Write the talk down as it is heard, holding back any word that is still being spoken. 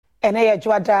ene ye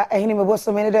dwada ehini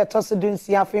meboso mene de toso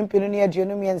dunsi afempinu ne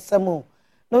aduonu miensamo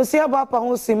no si abapa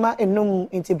ho sima enum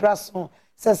intibraso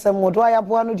sesem do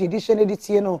ayaboa no didihye ne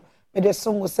ditie no me de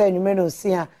som se anwume no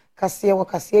sia kase wo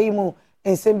kase yimu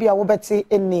ensem bia wo beti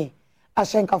eni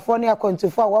ahyenkafo ne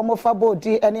akontufo a wo mofa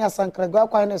bodi ene asankrego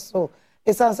akwan ne so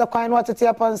esanse kwan no atete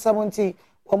apansam nti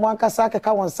wo mo ankasa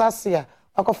keka won sasea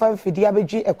akofa mfidi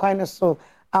abegwi ekwan ne so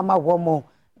ama wo mo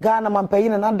Ghana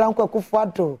mampayina na danko akufo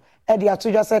ado edi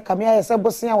atudwa se kamia yese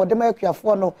bosia wo de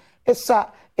makuafo no esa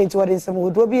enti wode nsem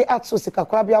hodo bi atso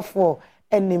sikakrabiafo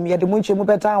enim yede munchemu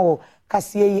betan wo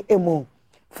kase yi emu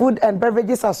Food and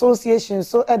Beverages Association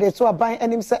so ede to aban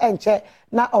enim se enche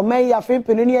na omen ya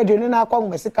fempinu ne aduonu na akwa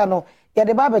mesika no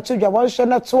yede ba betudwa won hwe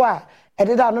na to a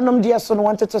ede da nonom de so no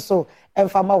wonte so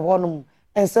emfama wonum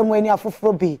ensem ani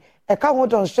afoforo bi eka ho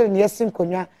don hwe ne yasin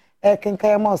konwa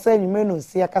kenkan ma so anyume no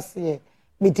si akase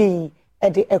midin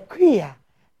ede akuya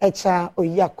echa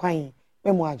oyi akwan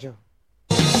memo ajo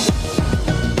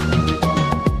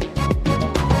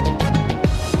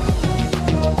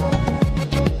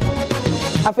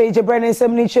Afi Jebrene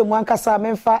semni chemu ankasa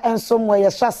memfa ensom we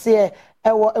yesase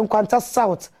ewo Nkwanta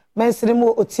South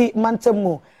mensirimu oti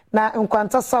mantemu na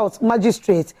Nkwanta South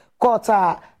Magistrate Court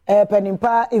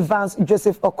Penimpa Evans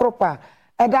Joseph Okropa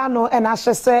edano ena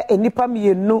hyese enipa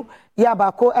mienu ya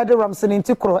bako ede Ramson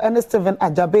Ntikro ene Steven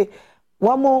Ajabe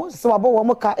wamo swabo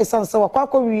wamo ka esanse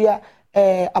wakwakọ wiya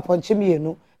aponche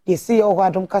mienu yesi ye ho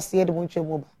adom kase de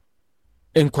munchemu ba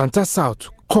Nkwanta South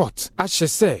Court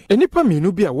ahyese enipa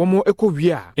mienu bi a womo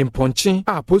ekowie a mponche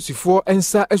a posifo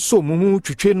ensa eso mumu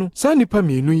twetwe no sa nipa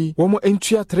mienu yi womo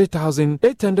entua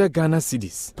 3800 Ghana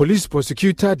cedis. Police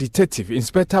Prosecutor Detective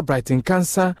Inspector Brighton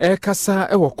Cancer kasa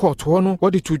ewo court ho no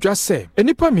wodi tudwa se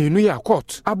enipa mienu yi a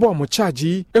court abo mo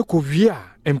charge ekowie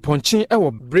a mponche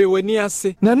ewo breweni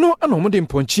ase na no anomo de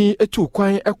mponche etu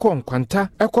kwan ekọ Nkwanta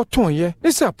ekotonye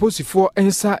nisa posifo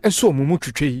ensa eso mumu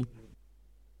twetwe yi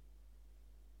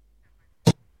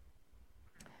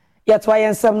Yatwa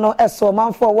yensem no eso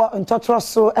manfo wo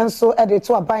ntotroso enso ede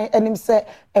to aban enim se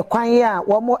ekwan ya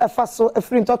wo mo efaso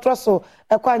efri ntotroso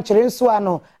ekwan kire nso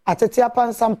ano atete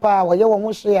apansampa wo ye wo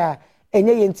ho hwe a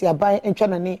enye yenti aban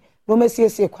ntwanani no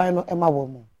mesiesie kwan no ema wo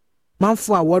mo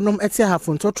manfo a wonom ete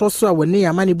hafo ntotroso a woni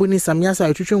amane boni samyasa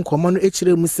etwetwe nkomo no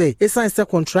ekire mu se esan se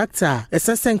contractor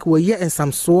esensenk wo ye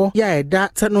ensamso ya eda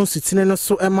tano sutine no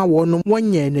so ema wonom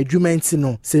wonye na adwumanti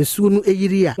no sensuo no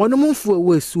eyiri a wonom mfo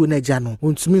ewo esuo na gya no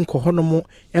ontumi nkohonom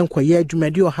enkoye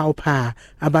adwumade o hawpa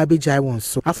ababejai won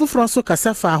so afoforo so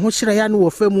kasafa ahokyere ya no wo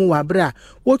famu wa bra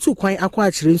wotu kwan akwa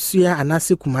akire nsuo ya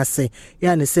anase kumase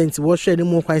ya ne senti wo hwe ne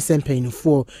mu kwan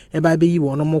sempanifo ebabeyi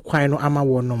wonom kwan no ama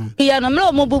wonom ya no mle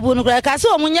omo bubu no kasi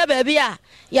omunya baby a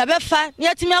ya befa ne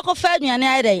atimi akofa aduane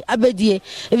ayede abedie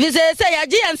vise se ya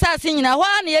gi ensase nyina ho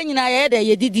na ye nyina ayede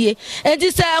yedidie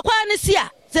enti se akwa ne sia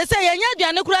se yenya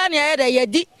aduane kura na ayede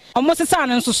yedi omo sesa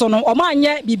ne nsoso no omo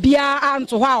anye bibia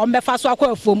anto ho a ombefa so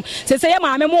akwa afom se ye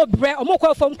maame mo bre omo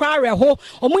kwa afom kwa reho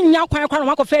omo nya kwan kwa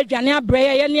no akofa aduane abre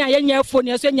ye ne yenya afo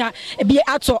ne so nya bi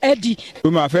ato edi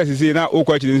ma first se na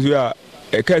okwa chire nsu a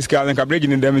kaska na kabreji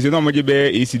ne dem se no mo je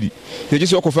be ECD se je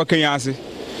so akofa kan ase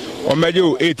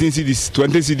Omejo 18 cedis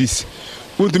 20 cedis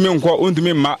untumi nkọ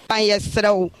untumi ma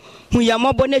anyesrew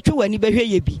huyamobo na twa wani behwe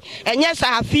ye bi enye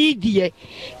sa afi die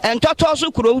entoto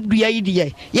so kuro dua yi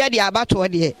die ye de abato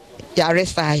de yare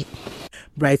sai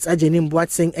Bright Ajenim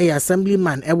Boateng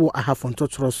assemblyman ewo ahafon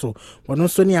totoro so wono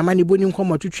so ne amane boni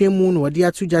nkomo twetwe mu no wode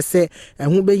atugya se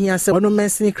ehu behia se wono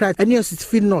mensini kra ani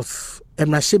ositifi north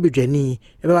emrahye bedwani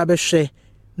ebeba behwe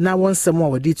na wonsem a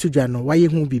wode tugya no waye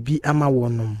hu bibi ama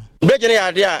wonom Bejene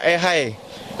ade a high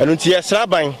enu tie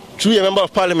sraban through a member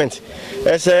of parliament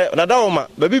say nadawoma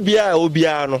baby bia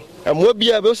obia no emo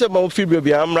bia be se ma free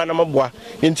bia amra na maboa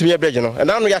ntimi bridge no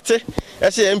na no yate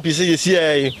say MPC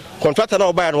yesi contractor na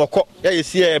oba no kọ ya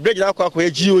yesi bridge na akọ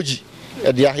GOG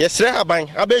e dia yesre aban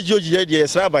aba GOG ya dia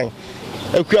yesre aban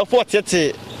akuafo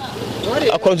tete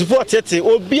akontufo tete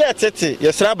obia tete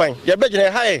yesre aban ya bejene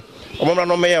high omamra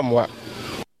no meyemwa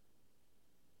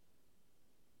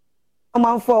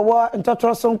Amanfo wo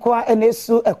ntotroso nkoa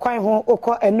enesu ekwan ho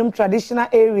okọ enum traditional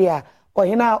area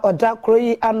ohina oda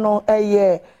kroyi ano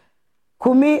eye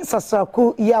kumi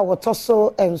sasaku ya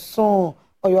wotoso enso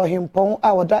oyohimpon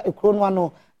a woda ekro no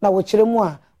ano na wo kiremu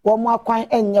a wo mo akwan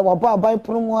enye wo ba aban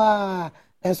prumu a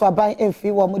enso aban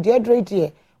emfi wo mo de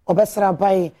adrede obesra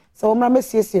aban so wo mra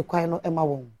mesiesie kwan no ema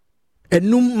wo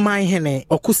enum man hene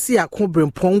okusi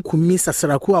akobrempon kumi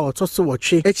sasaraku a otoso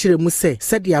woche echire mu se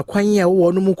sede akwan ye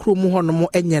wo no mu kro mu hono mo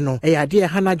enye no eyade e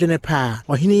hana dwene pa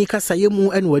ohini kasa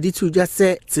yemu ene wadi tuja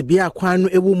se tibia akwan no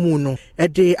ewu mu no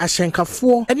ede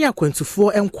ahyenkafo ene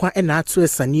akwantufo enkwa ena ato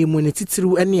esane mu ne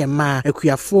titiru ene ema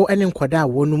akuyafo ene nkwada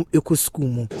wonum eku school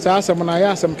mu saasem na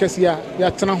ya asem kese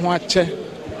ya tena ho ache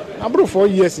abro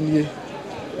 4 years nie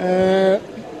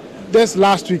this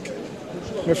last week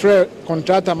my friend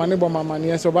contractor manebo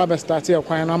mamani so baba start here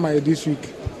kwan na ma this week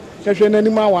hwehwe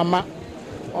nanim awama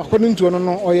according to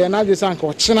no oye na dwe sanka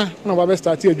ochena na baba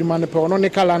start adwuma ne pe ono ne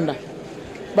calendar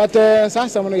but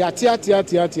saasem no ya tia the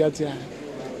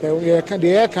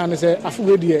can say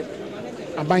afuwe die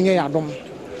abanye yadom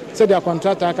say the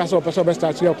contractor aka so person baba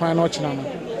start here kwan na ochena no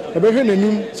ebehwe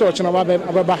nanim so ochena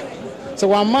baba so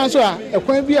one man so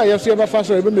ekwan bi a yeso ebefa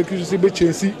so ebe make you be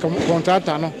chensi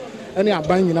contractor no any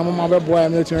abanyi na mama bebo ya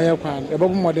metu ya kwan ebo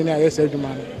modern ya yesa adwuma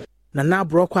no Nana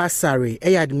Brokwa Asare,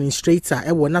 administrator,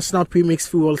 National Premix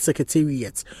Fuel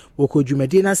Secretariat, Woko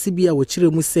Jumedina Sibia,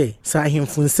 Wachire Muse, Sahim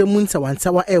Funsemunta,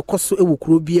 Wantawa, Koso,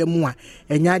 Ewukrobia Mua,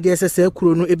 and Yadi SSL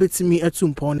Kurono, Ebetimi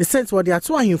Etumpon, the sense what they are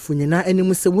to him Funina, and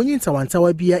Muse Winning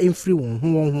Tawantawa Bia in free one,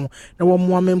 who no one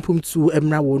woman pum to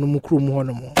Emra Wonumukrum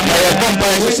Honomo.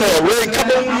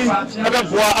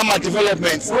 Ama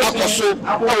developments, Akoso,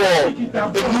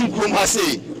 the Mukrum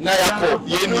Hase, Nayako,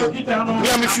 Yenu,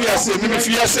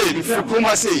 Miamifiase,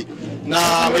 Kuma say,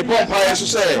 na me bomb pa so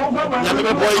say, na me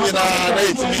boy ni na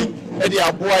etimi, e dia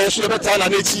aboa so beta na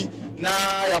nechi, na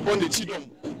ya bonde chidom.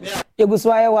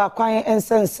 Yeguswaye wa kwan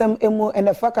ensensem emu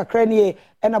enefa kakra nie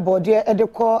ena bode e de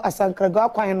kɔ asankrago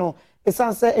akwan no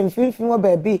esanse emfimfim wo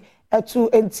baabi etu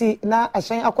enti na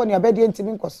ahyen akɔne abɛde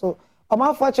ntimi nkɔso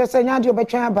ɔmanfo kyerɛ nya de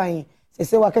obɛtwan aban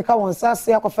sese wakeka wɔn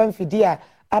sase akɔfa mfidi a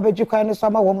abɛdwu kwan no so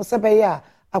ama wɔn sɛbɛyɛ a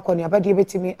akɔne abɛde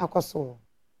betimi akɔso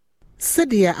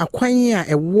Sedia akwan a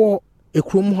ewo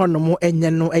ekrum honom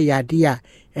enye no eyade a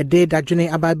ede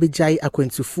dadwene ababejai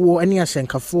akwantufuo ene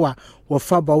ahyenkafo a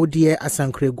wofa bawde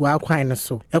asankregu akwan no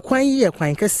so ekwan yi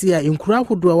ekwan kase a enkura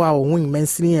hodo a won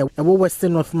mansini ewo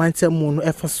Western North Mountain mu no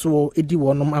efaso edi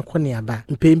wonom akone aba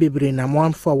mpembebre na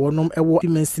moamfo wonom ewo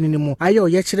mansini ne mu ayo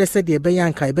ye kire sede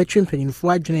ebeyanka ebetwe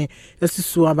mpanyinfo adwene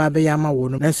esusu ababeya ma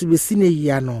wonom nanso besi ne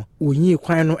yia no onyi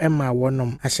kwan no ema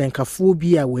wonom ahyenkafo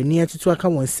bi a wani atutu aka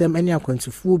wonsem ene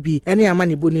akwantufuo bi ene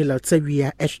amane boni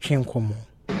latawia ehwetwen komo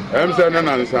say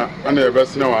nansa ana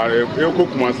ebesina ware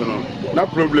ekokuma so no na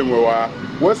problem we wa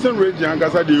Western region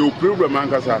ankasa the problem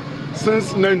ankasa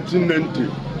since 1990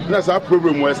 na sa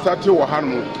problem we start wo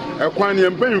hanu ekwan ne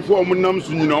mpanyinfo omunam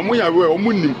so nyina omu yawe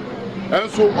omunim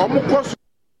enso omukɔ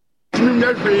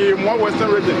Nyahwe mo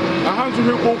Western region ahanzu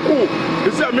he koko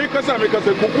isi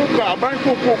amekasa koko ka aban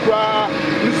koko kra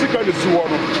nisika ne siwo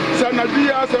no sa na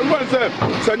dia sa ngwan se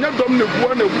sa nya dom ne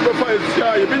buo na bu fa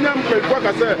esia ye benya mpekwa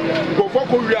ka se gofo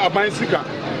ko wi aban sika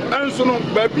enso no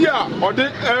baabi a ode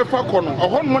efa kɔ no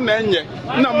ɔhɔ no na enye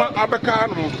na ma abeka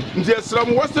no nti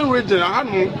esram Western region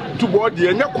ahanu tubo de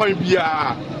enye kwan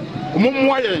bia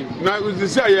omumwa yen na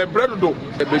uzisi aye bread do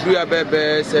bedu ya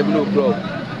bebe 7 o'clock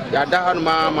yada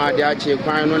hanuma ma de ache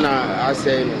kwan no na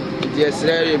asɛ de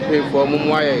esrɛ pay for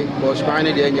mumwaye ko kwan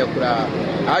de enye kura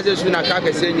aje su na ka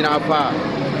kese nyina fa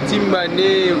timba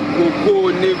ne koko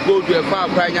ne godu e fa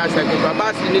kwan nya sɛ ke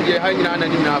baba si ne de ha nyina na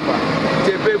nyina fa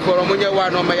te pay for munye wa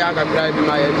no ma ya ka kra bi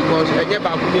ma ya because enye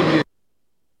ba ku ne bi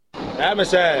na me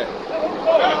sɛ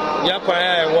ya kwan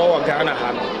ya wo Ghana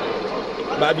ha no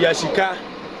ba bia sika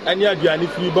ani aduane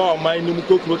firi ba o man ni mu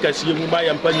kokuro kase mu ba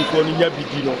ya mpanifo no nya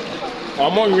bidi no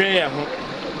omonwe ya ho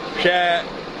hwe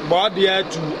bodia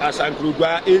to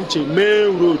asankrugwa enche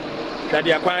main road that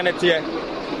dia kwan ne te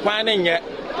kwan ne nye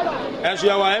enso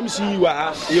ya wa MC wa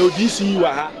ha ya ODC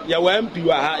wa ha ya wa MP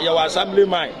wa ha ya wa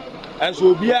assemblyman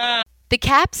enso obia. The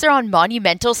Caps are on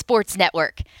Monumental Sports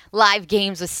Network. Live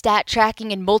games with stat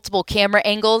tracking and multiple camera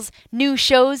angles, new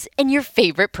shows, and your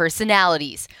favorite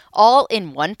personalities, all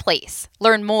in one place.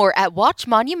 Learn more at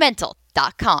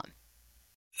watchmonumental.com.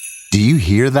 Do you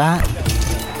hear that?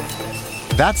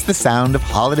 That's the sound of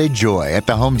holiday joy at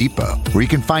the Home Depot, where you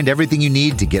can find everything you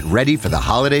need to get ready for the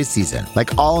holiday season,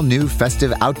 like all new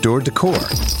festive outdoor decor.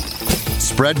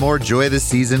 Spread more joy this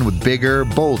season with bigger,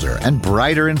 bolder, and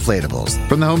brighter inflatables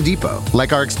from the Home Depot,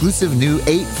 like our exclusive new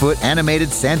 8-foot animated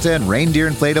Santa and reindeer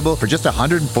inflatable for just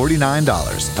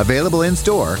 $149, available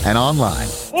in-store and online.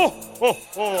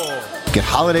 Get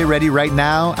holiday ready right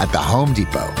now at the Home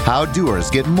Depot. How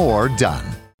doers get more done.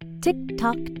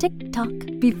 Tick-tock, tick-tock.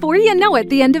 Before you know it,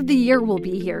 the end of the year will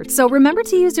be here, so remember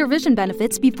to use your vision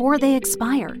benefits before they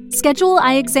expire. Schedule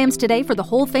eye exams today for the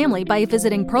whole family by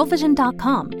visiting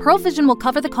PearlVision.com. Pearl Vision will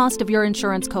cover the cost of your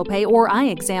insurance copay or eye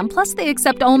exam, plus they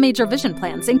accept all major vision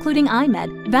plans, including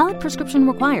iMed. Valid prescription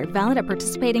required. Valid at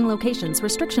participating locations.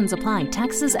 Restrictions apply.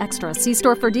 Taxes extra. See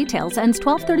store for details. Ends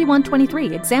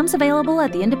 12/31/23. Exams available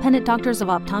at the independent doctors of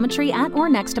optometry at or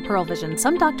next to Pearl Vision.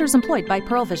 Some doctors employed by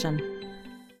Pearl Vision.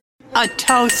 A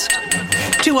toast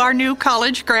to our new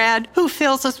college grad who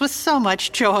fills us with so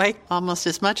much joy, almost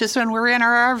as much as when we're in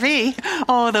our RV.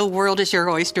 Oh, the world is your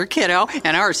oyster, kiddo,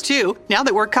 and ours too. Now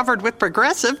that we're covered with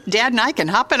Progressive, Dad and I can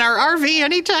hop in our RV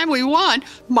anytime we want.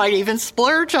 Might even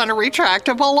splurge on a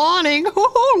retractable awning.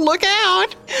 Ooh, look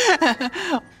out.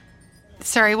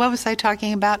 Sorry, what was I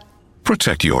talking about?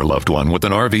 Protect your loved one with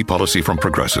an RV policy from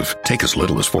Progressive. Take as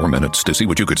little as 4 minutes to see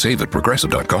what you could save at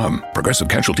Progressive.com. Progressive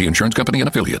Casualty Insurance Company and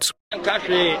Affiliates.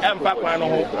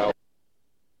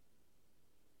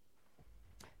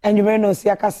 And you may know,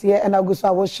 Siakasia and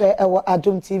Augusta will share our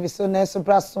Adum TV so next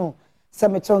brasso,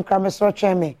 Semiton Kramer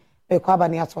Cheme, a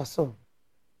Quabaniatwa so.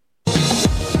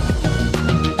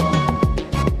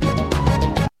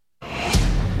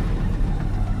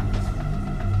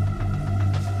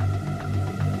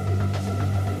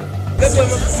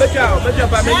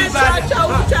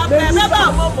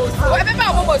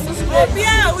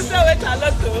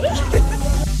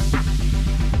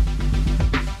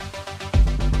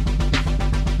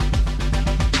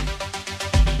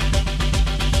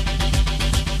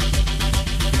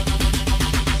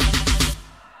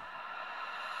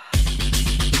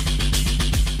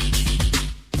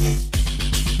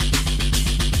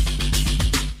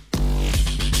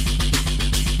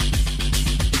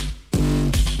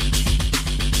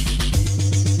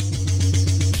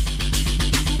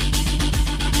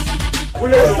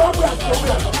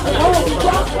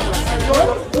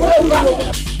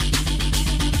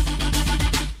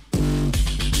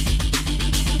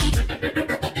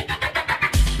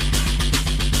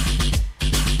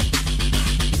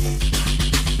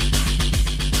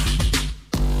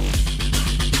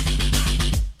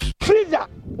 Freezer,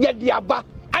 ya diaba.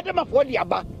 Adama for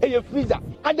diaba. Eye freezer.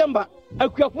 Adama,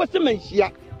 akuafo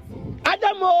semenhia.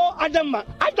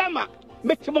 Adama.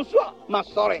 Metimoso ma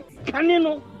sorry.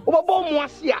 Kanino, obobo mo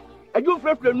ase a. Adwo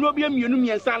frefre no bia mienu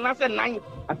miensa na se nan.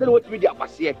 Ase na wotimi dia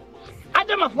kwase.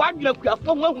 Adama for adwena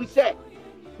akuafo ho hu se.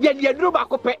 Ye de duro ba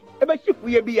kope. Ebe shifu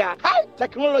ye bia. High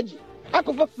technology.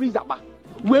 Akofo freezer ba.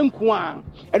 Wenku a.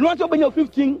 Eno anto benya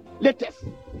 15 latest.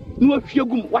 No afia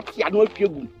watia no afia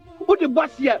gum. Wo de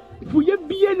bosia. Fu ye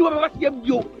bia ni wo bosia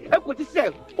bio. Ekoti se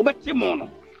obeti mo no.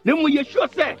 Na mo ye sure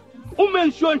se. O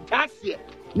mention taxi.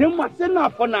 Nemu asena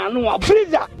afọ na anu a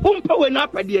freezer umpa we na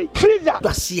apade freezer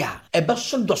dosia ebe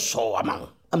so doso ama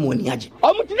amoni age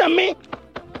omuti na me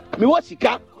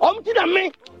wasika omuti na me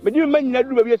di me nyina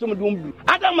duru bia so mo dum bi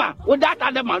Adama wo that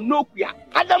Adama no kua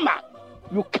Adama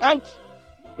you can't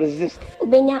resist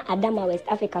Ubenya Adama West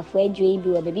Africa for adwe bi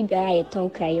wo be biara ye ton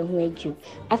kra ye ho adwu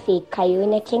afi kayo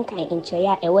na kenkan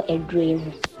enchoya ewo adre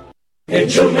ho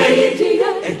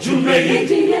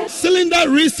Cylinder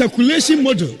recirculation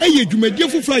model. Eye dwumadie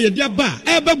fufura ye dia ba.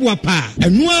 Ebeboa pa.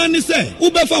 Enoa ne se,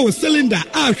 ubefa wo cylinder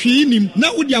a hwe nim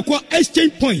na wo dia kwa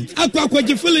exchange point. Akwa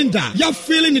cylinder ya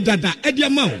feeling dada e dia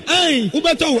ma wo. Ai,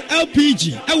 ubeta wo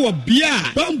LPG e wo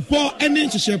bia. Bambo ene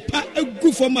hihye pa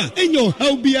egu foma. Enyo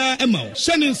helbia e ma wo.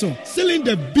 Shaninso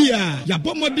cylinder bia ya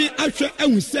bomode ahwe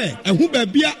ehu se, ehu ba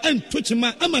bia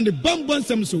entochima ama ne bambo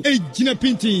nsem so. Ejina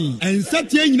pintin.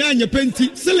 Ensatie nyina anya penti.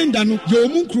 Cylinder no ye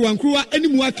omunkruwankruwa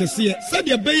animu akese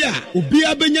sadia beya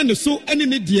obia benya ne so ene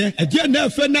ne de ade na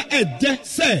afa na ede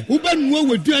se ubanua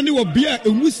waduane wo bia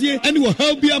emusie ene wo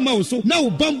halbia ma wo so na wo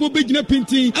bambo begina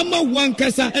pintin ama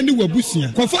wankasa ene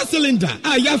wabusia kofa cylinder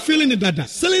a ya feeling dada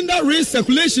cylinder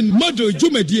recirculation model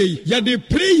jumadie ya de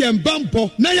pre yem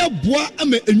bambo na ya boa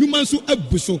ama enwuma so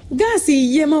abuso gas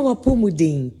yema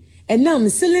wapomuden enam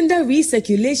cylinder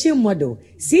recirculation model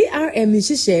CRM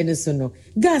nhihye no so no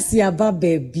gas ya ba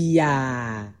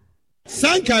bia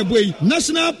Sankai Boy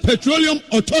National Petroleum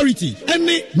Authority and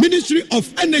the Ministry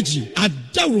of Energy at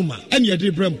Daruma and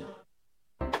Yadibrem.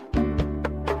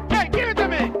 Hey, give it to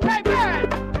me. Hey, man.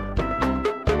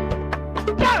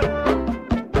 Go.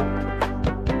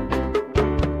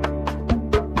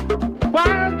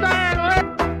 One time.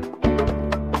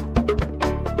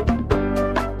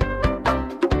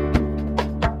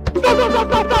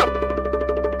 Stop.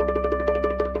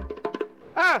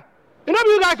 Ah, enough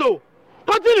you guys go.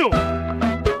 Continue.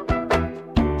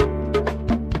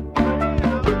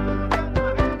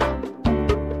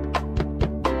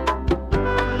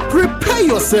 Prepare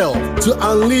yourself to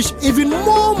unleash even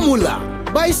more moolah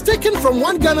by staking from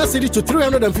 1 Ghana cedi to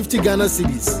 350 Ghana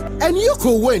cedis. And you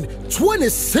could win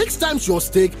 26 times your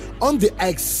stake on the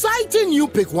exciting new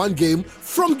Pick 1 game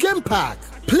from Game Pack.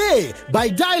 Play by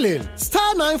dialing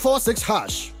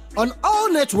 *946# on all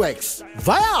networks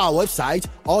via our website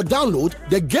or download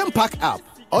the Game Pack app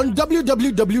on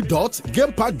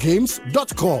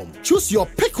www.gamepackgames.com. Choose your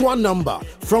Pick 1 number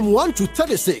from 1 to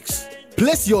 36.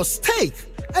 Place your stake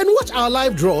and watch our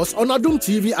live draws on Adum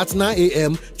TV at 9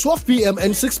 a.m., 12 p.m.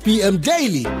 and 6 p.m.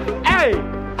 daily. Hey,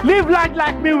 live life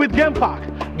like me with Game Pack.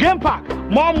 Game Pack,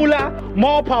 more moolah,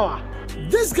 more power.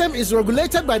 This game is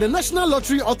regulated by the National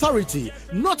Lottery Authority,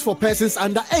 not for persons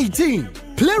under 18.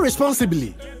 Play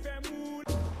responsibly.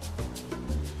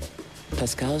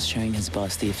 Pascal's showing his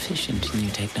boss the efficient new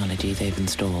technology they've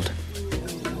installed.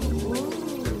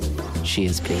 She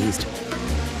is pleased,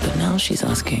 but now she's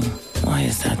asking, why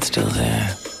is that still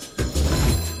there?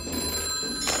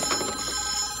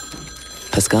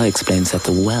 Pascal explains that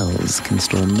the wells can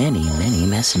store many, many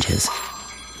messages.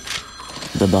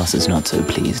 The boss is not so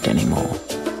pleased anymore.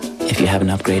 If you haven't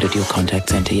upgraded your contact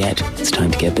center yet, it's time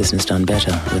to get business done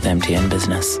better with MTN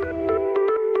Business.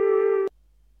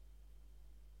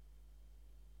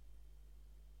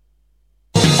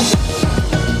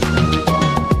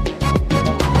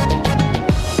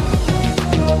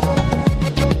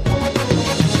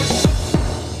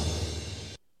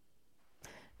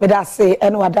 Medase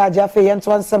and Wadaja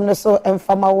Fayentuan Semneso and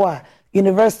Famawa,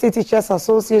 University Teachers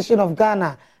Association of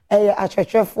Ghana, a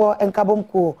church for and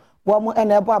Kabumko, Wamu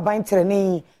and Eba Bain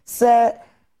Training, Sir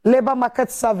Labor Market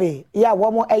Survey, ya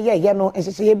Wamu a year, no, and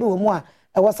she be more.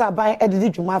 I was a buying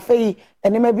edited to my fee,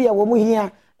 and there may be a woman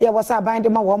here, ya was a buying the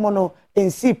Mawamono in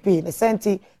CP, the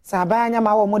Senti, Sabanya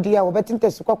Mawamodia, or Betting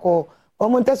Tesukoko, or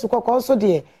Montesukoko also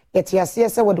dear, yet ya see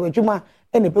a with Juma.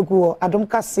 And the Begu, Adam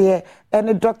Kassier,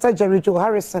 and Dr. Jerry Joe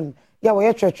Harrison,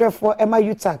 Yaway Church for Emma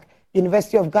UTAC,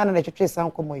 University of Ghana, and Church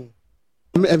Sound Comoy.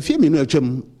 And fear me no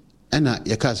chum, and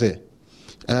Yakase,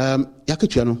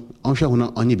 Yakuchano, on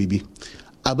Shahuna, on your baby.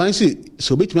 I buy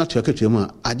so bit me to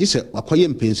Yakachuma, I just said,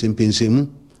 Wakoyam Pensim,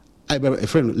 I bear a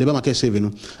friend, Labor Market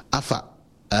Saving, Afa,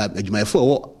 my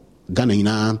 4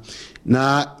 Ghana,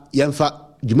 na Yamfa,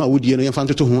 Juma Woody, and Yamfa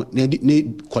to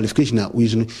need qualification at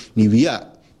Wizen, Nivia.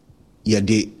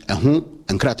 Yade ehun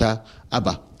enkrata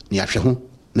aba ni ahwe ho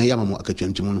na yamamu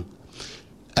akatwantimu no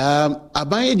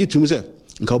aban edi tum se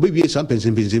nka obebie sam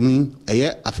pensim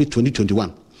eye afi 2021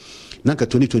 na nka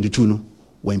 2022 no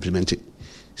wa implement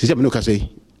sisi me no ka sei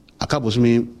akabo so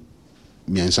me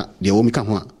miensa de wo mi ka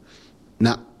ho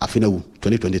na afi na wu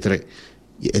 2023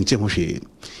 enti ho hwe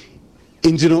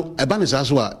enti no eba ne sa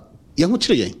so a ye ho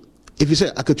kire yen efi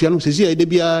se akatwa no sisi ede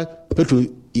bia petrol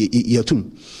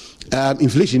yatum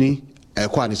inflation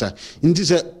kwanisa nti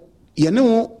se ye ne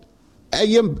wo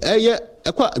eye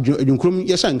ekwa adwunkrum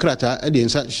ye san krata de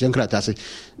nsa hyen krata se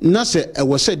na se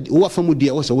wo se wo afamu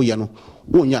de wo se wo ye no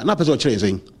wonya na pese o kire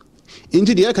yen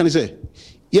nti de kan se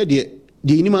ye de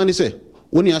inima ne se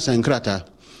woni asan krata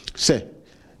se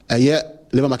eye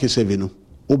labor market survey no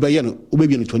obeye no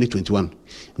obebie no 2021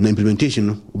 na implementation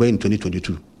no obeye no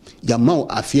 2022 ya ma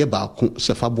afie ba ko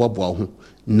se fa boaboa ho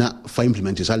na fa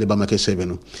implement sa labor market survey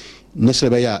no ne se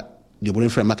be ya the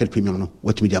borrowing from market premium no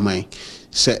what me jamai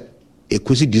say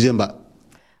ekusi December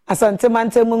asante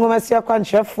mante mungomasia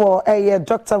kwanchefo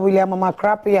Dr. William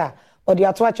Makrapia or the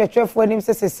atwa chefo nim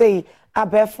say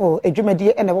abefo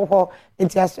edwumadi ene wo ho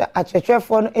nti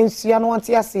achefo no ensua no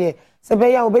wonte ase se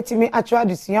be ya obetimi atwa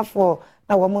desuafo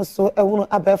na wo mo so ewunu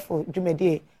abefo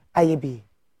edwumadi ayebi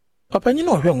Papanyi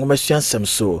no hwe ngomasua nsem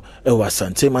so ewa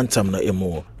asante mantam na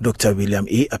emu Dr. William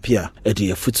Apia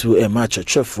edi afutu ma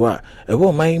chefo a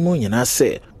ewo man mu nyina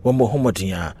se wo mo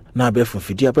homodin na abefo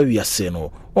fidi aba wiase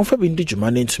no wonfa bi ndi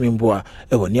dwuma ne ntumi mboa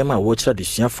ewo niam a wo kira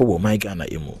desuafo wo man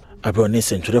Ghana emu abrone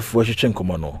sentwerefo hwehwe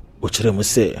nkomo no o kire mu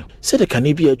se de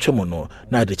kane bi atwam no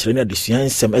na ade kire na desua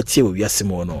nsem atie wo wiase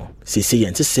mu no sese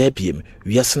yente se biem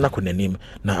wiase na konanim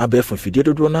na abefo fidi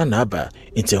dodo na aba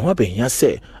nti ho abehia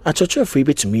se achọchọfo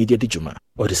ibetumi de djuma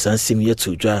o de sansim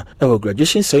yetu dwa ewo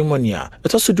graduation ceremony a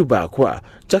etoso du ba ko a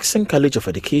Jackson College of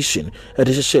Education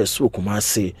edehye so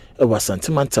Kumasi ewo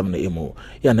Santimantam na emu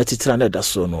ya na titira na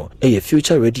daso no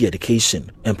future ready education,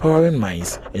 empowering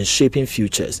minds and shaping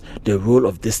futures, the role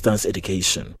of distance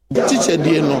education. Teacher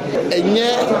die no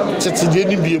enye tetide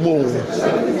ni biemo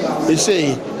e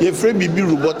say ye frame bibi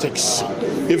robotics,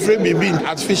 ye frame bibi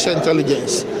artificial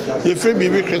intelligence, you feel be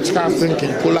critical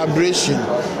thinking, collaboration,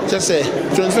 just say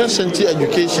 21st century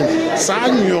education.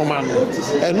 Sign your man,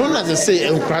 and none as they say,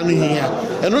 and cranny here,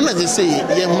 and none as they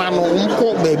say, young man,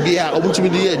 baby, or what to be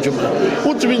the edge of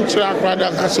what to be track rather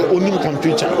as a owning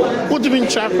computer, what to be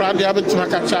track rather able to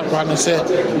make a chat and say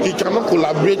he cannot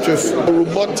collaborate with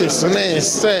robotics,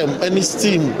 STEM, any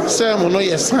STEAM, STEM, no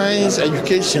science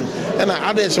education, and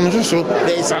others. So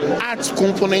there is an art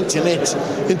component in it.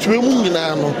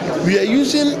 We are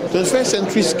using 21st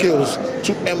century skills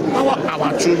to empower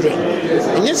our children.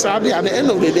 And yes, at the end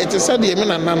of the day, they said the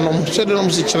men and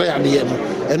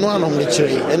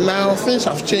and now things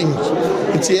have changed.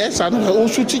 It's yes, and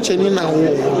also teaching now.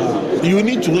 You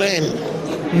need to learn.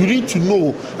 You need to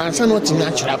know and say what in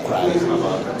natural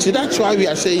crime. So that's why we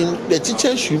are saying the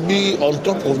teachers should be on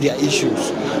top of their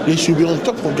issues. They should be on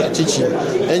top of their teaching.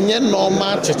 And yet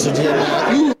normal teaching.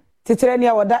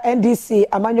 Titrenia wada NDC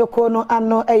amanyoko no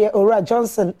ano eye Ora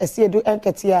Johnson esiedu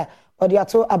enketia odi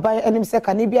ato aban enim se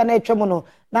kanibia na etwem no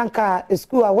nanka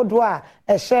school awodo a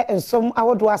ehye ensom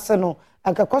awodo ase no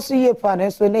anka koso yie pa na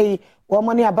so nei wo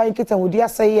mo ne aban kitan wudi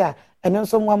ase ya eno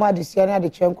nsom wa ma de sia ne ade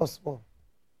twem koso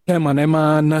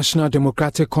Manema National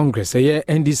Democratic Congress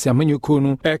NDC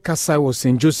amanyoko Ekasai was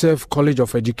St. Joseph College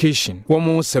of Education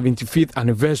 75th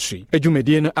anniversary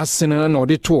ejumedie no asena na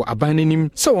ode to abanenim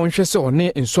se wonhwe se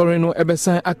one ensori no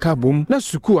ebesan akabom na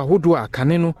suku ahodo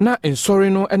akane no na ensori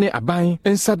no ene aban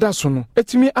ensada so no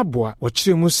etimi aboa wo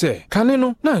mu se kane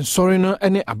no na ensori no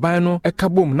ene aban no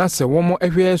ekabom na se womo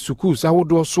ehwe suku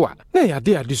ahodo so a na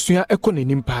yade adesua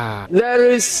ekonenim pa.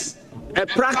 There is a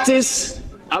practice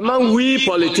among we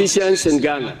politicians in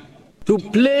Ghana to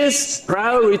place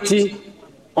priority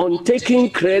on taking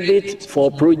credit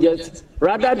for projects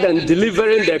rather than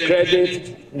delivering the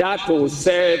credit that will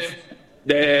serve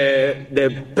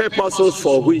the purposes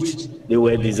for which they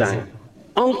were designed.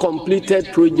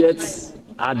 Uncompleted projects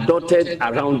are dotted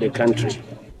around the country.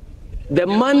 The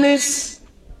monies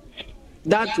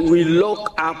that we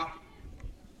lock up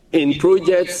in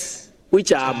projects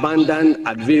which are abandoned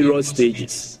at various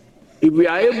stages, if we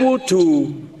are able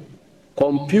to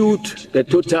compute the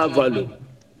total value,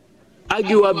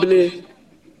 arguably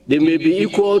they may be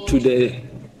equal to the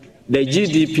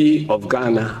GDP of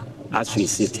Ghana as we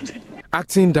see today.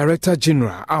 Acting Director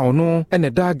General Aono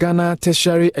Eneda Ghana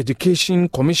Tertiary Education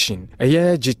Commission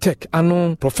GTEC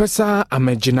ano Professor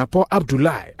Amejinapo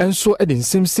Abdullahi enso edin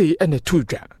simse ene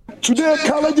tudwa. Today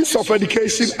colleges of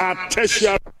education are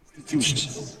tertiary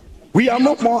institutions. We are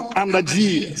not more under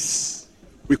GS.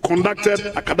 We conducted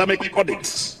academic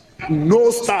audits.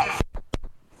 No staff,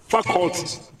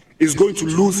 faculty is going to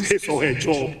lose his or her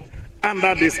job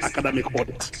under this academic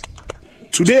audit.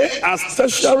 Today, as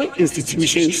tertiary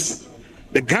institutions,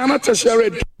 the Ghana Tertiary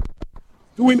is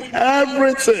doing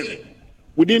everything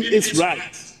within its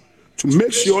rights to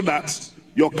make sure that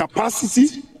your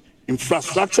capacity,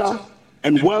 infrastructure,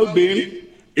 and well-being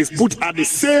is put at the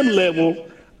same level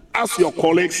as your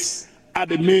colleagues at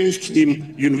the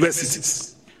mainstream universities.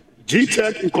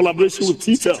 GTEC, in collaboration with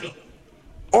TTEL,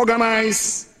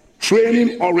 organize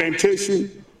training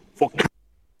orientation for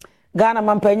Ghana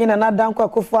mampanyina na danko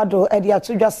akufado edi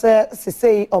atudwa se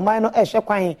sisei oman no ehwe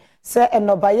kwan se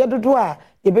enobaye dodo a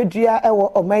yebedua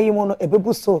ewo oman yi mu no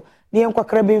ebebuso ne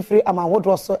enkwakra benfiri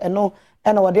amanwodo so eno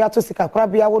ena wode ato sikakra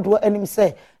bia wodo anim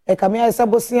se ekamia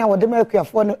esabosia wode ma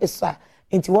akuafo no esa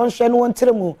enti won hwe no won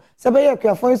tiremu se be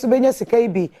akuafo so benya sika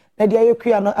ibi na dia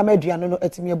yakua no amaduano no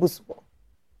atimi abuso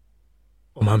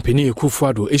Omampeni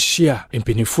ekufuado eshia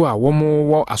empenifu a womo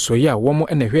wo asoye a womo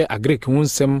enehwe agrek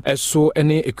wonsem eso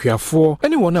ene ekuafo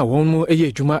ene wona womo eye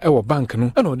adwuma ewo bank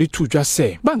no ena ode tudwa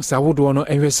se banks awodo no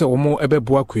enhwe se womo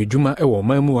ebeboa kwa adwuma ewo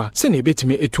mamu a se na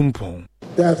ebetime etumpon.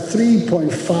 There are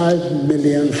 3.5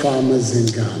 million farmers in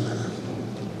Ghana.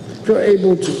 If you're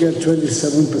able to get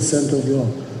 27% of your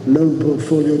loan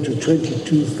portfolio to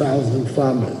 22,000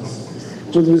 farmers,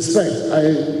 with respect,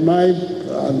 my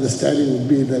understanding would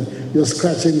be that you're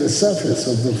scratching the surface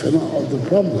of the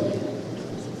problem.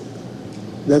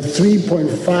 There are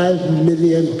 3.5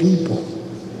 million people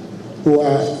who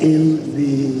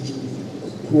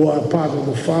are part of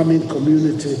the farming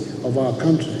community of our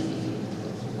country.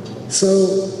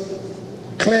 So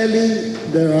clearly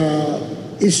there are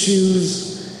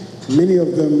issues, many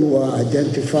of them were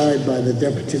identified by the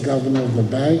Deputy Governor of the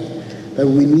bank, that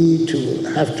we need to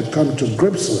have to come to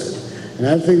grips with. And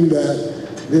I think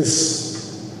that this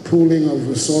pooling of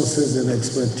resources and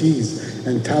expertise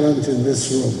and talent in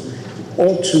this room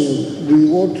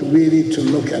we ought really to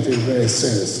look at it very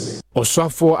seriously.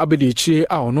 Oswafo abedichi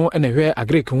a ono enehwe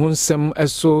agrek honsem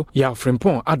eso ya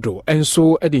frempon ado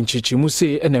enso edinchichi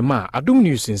muse enema adum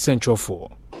news in central for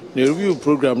na review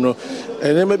program no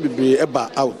enema bebre eba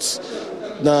out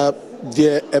na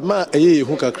the ema eye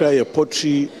hu kakra ye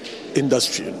poultry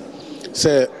industry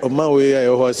say oma we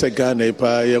ya ho say Ghana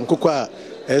pa ye nkoko a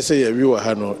ese ye wi wa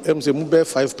ha no em say mu be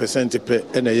 5%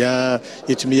 pe na ya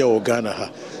yetimi ye wo Ghana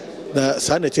ha na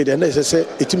sa na che de na say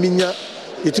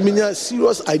yetiminya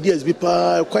serious ideas bi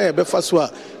pa kwa ye be fa so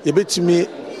a ye betimi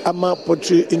ama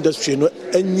poultry industry no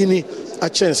anyini a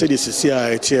chance de sisi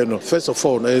a etie no first of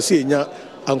all na say nya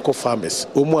anko farmers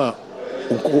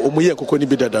omu ye nkoko ni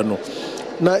bi dada no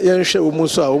na yenhwe omu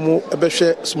so a omu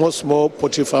ebehwe small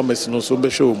poultry farmers no so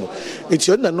behwe omu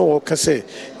enti na no ka say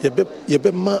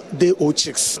yebe ma day old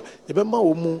chicks yebe ma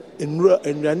omu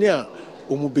enurane a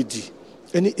omu bedi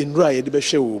eni enura ye de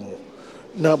behwe omu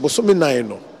na bosomi nan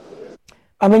no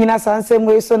amenyina sansem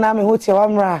we so na me hu tie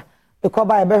wamra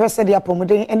bekoba yebehwe se de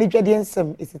apomuden eni dwade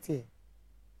ensem esiti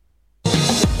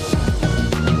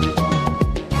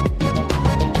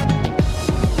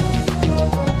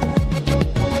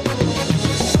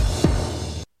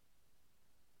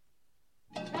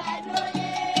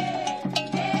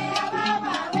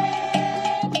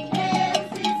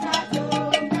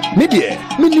Media,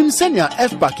 minim senya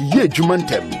F-Pack ye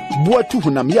jumantem, bua tu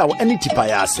hunam yaw eni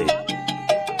tipaya ase.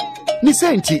 Ni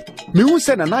senti, mi hu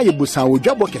sena na ye busan wo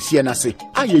dwabo kese na se,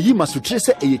 aye yi masutre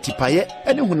se eye tipaye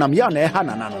eni hunam yaw na eha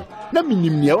nanano, na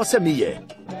minim ne wo se meye.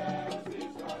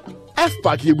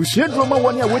 F-Pack ye busie droma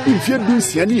woni a wodi mfie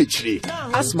dunsia ne echire.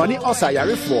 Asmani osa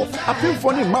yarefo,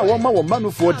 apemfo ne ma wo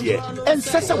manufo de,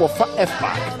 ensese wo fa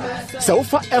F-Pack. Se wo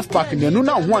fa F-Pack ne nu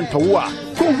na ho antowo a,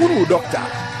 ko huru doctor.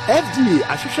 FDA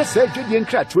ahwehwe say dwedie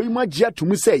nkratwe mu agia to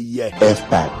mu say ye.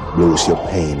 F-Pack blows your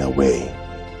pain away.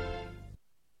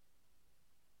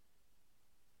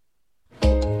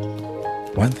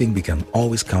 One thing we can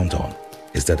always count on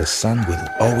is that the sun will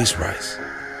always rise.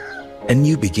 A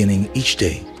new beginning each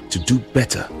day to do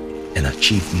better and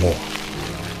achieve more.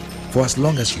 For as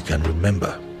long as you can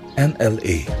remember,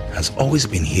 NLA has always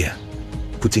been here,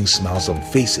 putting smiles on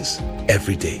faces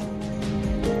every day.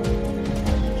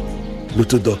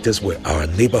 Luto doctors were our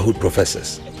neighborhood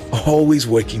professors, always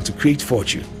working to create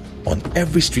fortune. On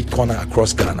every street corner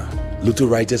across Ghana, Luto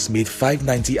writers made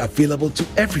 590 available to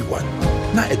everyone.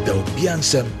 Na Edel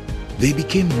Biansem, they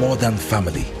became more than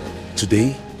family.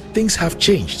 Today, things have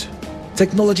changed.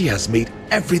 Technology has made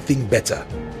everything better.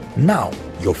 Now,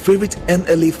 your favorite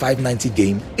NLA 590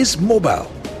 game is mobile,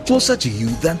 closer to you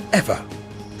than ever.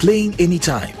 Playing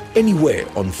anytime, anywhere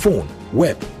on phone,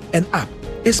 web, and app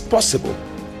is possible.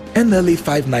 NLA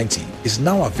 590 is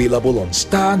now available on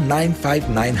star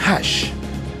 959 hash.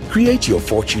 Create your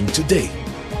fortune today.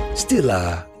 Still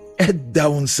head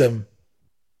down some.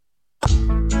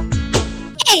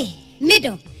 Hey,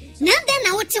 middle. Nanda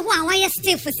na wote ho why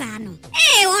still for sano.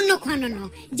 Eh onno kwano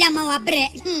no. Jama wa bre.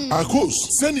 Akos,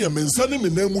 send your mensane me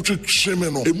na mu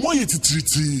twetwe no. E moye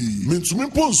titiriti.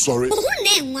 Mentumi pon sori. Ho na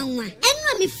enwanwa.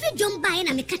 Enwa me freedom buy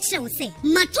na me ka kire wo se.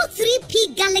 Mato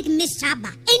 3P garlic mixture ba.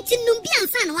 Enti numbi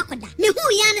ansa na wakoda. Me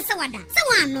hu ya ne se wada. Se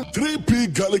wano.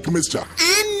 3P garlic mixture.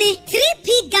 Ani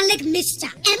 3P garlic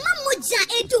mixture. Ema moja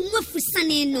edu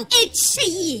mwafusane no.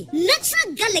 Echeyi.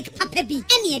 Natural garlic papa bi.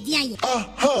 Eni edi aye.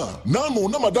 Aha.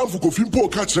 Na madam Fukofimpo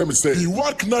catch them say he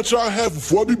work natural health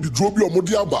for be drobi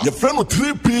omodi aba. Your friend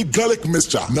 3P garlic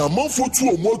mixture. Na manfo tu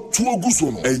omo tu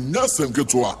oguso no. Enya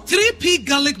semketoa. 3P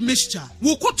garlic mixture.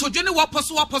 Wo ko tojo ne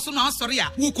waposo na asori a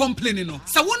wo complain no.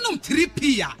 Sa wonum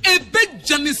 3P ya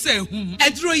ebejane se hum.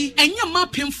 Edro yi enya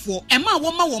mapemfo, ema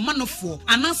wo ma nofo.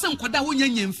 Ananse nkwada wo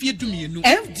nyanya mfie dumienu.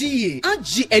 FDA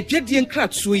agi edwedie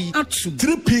nkratso yi atum.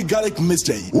 3P garlic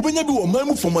mixture. Wo benya bi wo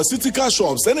mamu pharmaceutical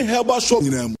shops and herbal shops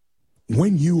nyinam.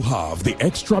 When you have the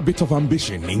extra bit of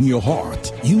ambition in your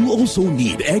heart, you also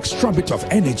need extra bit of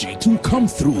energy to come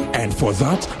through. And for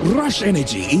that, Rush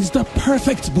Energy is the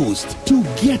perfect boost to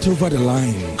get over the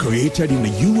line. Created in the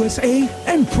USA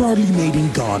and proudly made in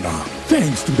Ghana.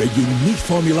 Thanks to the unique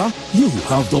formula, you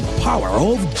have the power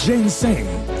of ginseng,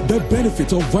 the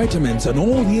benefit of vitamins and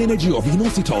all the energy of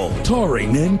inositol,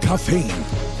 taurine and caffeine.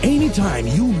 Anytime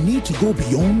you need to go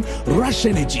beyond, Rush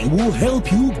Energy will help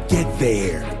you get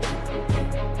there.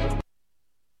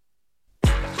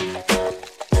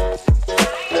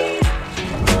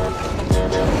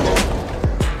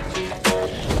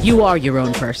 You are your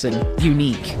own person,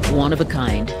 unique, one of a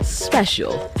kind,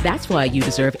 special. That's why you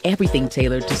deserve everything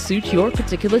tailored to suit your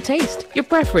particular taste, your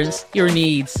preference, your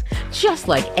needs. Just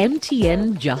like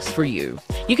MTN Just For You.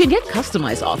 You can get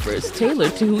customized offers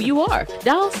tailored to who you are.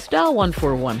 Dial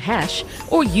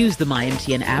 *141# or use the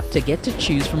MyMTN app to get to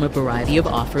choose from a variety of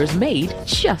offers made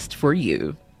just for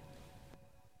you.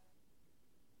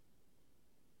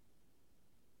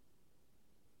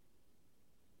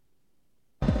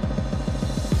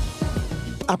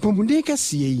 Apomuden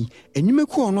kɛseɛ yi,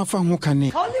 enyumeku ɔno afa ho kane.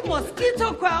 Holy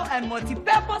mosquito coil and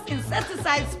multi-purpose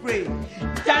insecticide spray.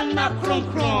 Dana kron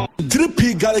kron.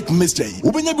 3P garlic mixture.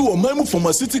 Ubenya bi wo mamu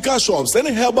pharmaceutical shops and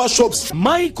herbal shops.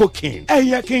 My cooking.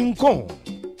 Eya King Kong.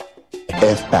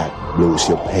 F-Pack blows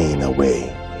your pain away.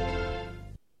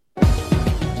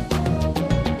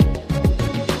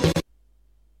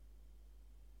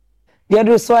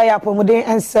 Yadu so ya pomuden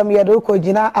ensem yadu ko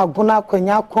gina aguna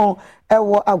kwanya kon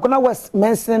ewo aguna west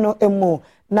mensin no emu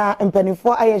na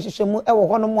mpanifo ayehyehyemu ewo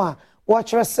hono mu a wo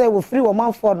kyerɛ sɛ wo firi wo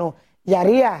manfo no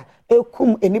yare a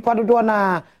ekum enipa dodo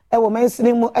na ewo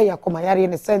mensin mu ayakoma yare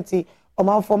ne senti o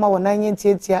manfo ma wonanye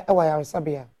ntiatia ewo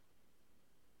yaresabea.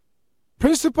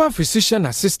 Principal Physician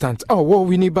Assistant our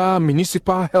Winneba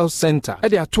Municipal Health Center at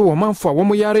the ato woman for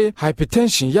womo yare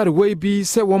hypertension yare way be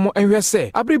se womo enhwe se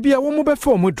abribia womo be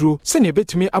for modro se ne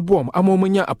betumi abom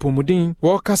amomunya apomudin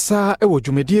wokasa ewo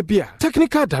dwumedie bia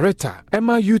Technical Director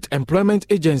Emma Youth Employment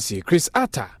Agency Chris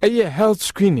Atta eye health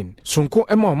screening sonko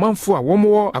Emma omanfo a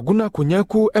womo aguna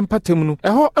konyaku empatem no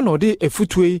eho ana ode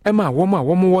efutue Emma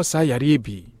womo wo sa yare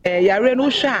bi. Yare no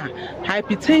sha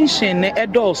hypertension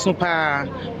edolso pa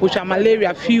which are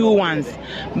malaria few ones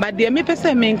but the me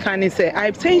pese men can say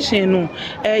hypertension no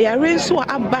yare so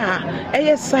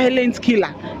aba silent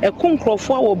killer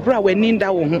kunkrofo wo bra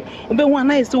waninda wo ho obehu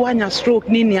na ise wanya stroke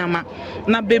ni niama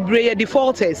na bebre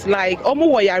defaulters like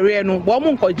omo wo yare no bo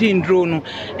omo nkoji ndro no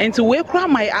enti we kra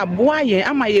my aboa ye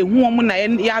ama ye hu omo na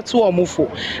ya to omo fo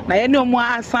na ye ne omo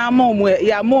asama omo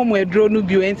ya mo omo edro no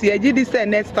bio enti ye gidi say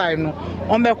next time no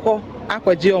omeko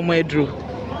akwaje omo edro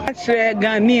achre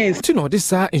Ghanaians ti no de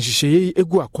sa nhyehyeye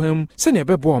egu akwam se ne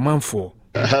ebebo omanfo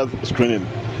health screening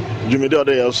jumede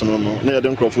ode yeso no na ye de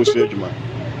nkrofo su adwuma.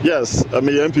 Yes, I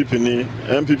mean MPP ni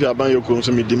MPP aban yoko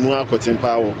so me dimu akotin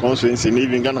power constituency ni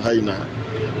even Ghana ha ina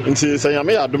nti se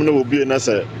nyame adom na obi na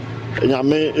se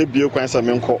nyame ebie kwan se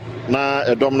me nko na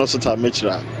edom no sota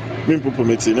mechira me mpupu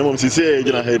meti na mom sisi e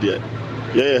gina ha dia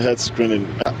ye health screening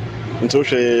nti o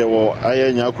hwe ye wo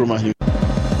aye nya akroma hi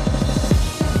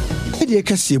Edi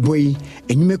kɛseɛ boy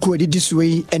enyumeku adidi so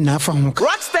yi na afa ho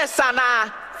Rockstar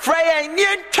sana Freya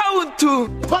nien tawuntu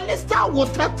Polystar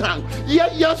water tank.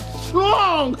 Yeah,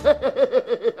 strong.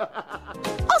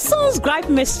 Oson's gripe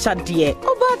mixture dear.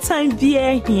 Over time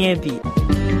dear here be.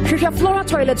 Flora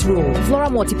toilet roll, Flora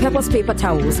multi-purpose paper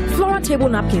towels, Flora table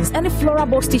napkins, and Flora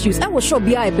box tissues. I will show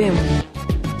BI BIM.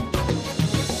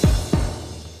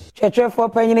 Church for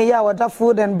Penny ya Water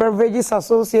Food and Beverages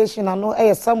Association and no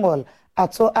a Samuel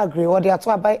ato agree or the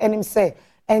ato by enim say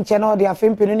and channel the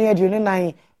afim pinuni aduni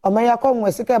nine or may come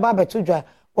with sika baba tudra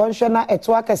one shana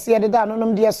eto akasi edida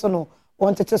anonom dia sono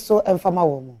wanted to so enfama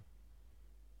womo.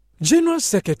 General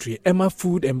Secretary Emma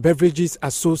Food and Beverages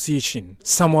Association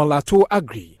Samuel Ato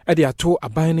Agri ade ato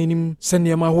abanenim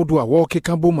seniama hodo a wo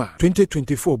keka boma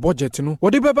 2024 budget no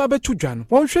wode beba betu dwan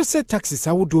won hwe se taxes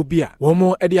awodo bi a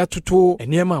womo ade atoto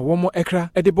eniema womo ekra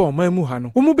ade ba oman mu ha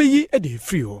no womo beyi ade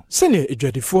free ho sene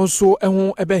edwadefo so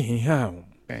eho ebehenha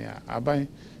aban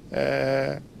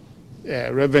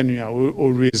revenue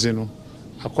o raise no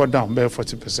accord down by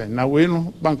 40%. Now we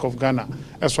know Bank of Ghana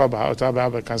as well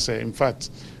about can say in fact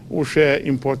we share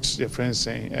import the friends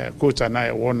saying quota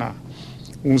na one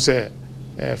say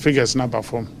figures number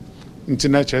from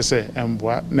internet say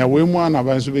emboa na we mu na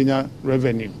ban so benya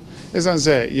revenue esan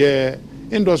say yeah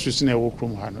industries na work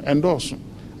room ha no endorse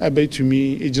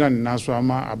abetumi ejina na so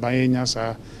ama abanyenya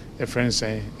sa friends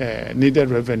saying needed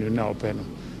revenue na open.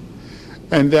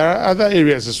 And there are other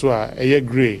areas as well a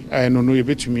gray I no know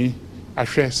ebetumi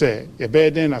ahwe say ye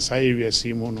beden as area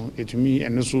simo no etumi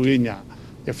eno so enya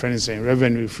ye friends and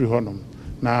revenue free honom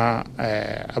na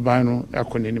aban no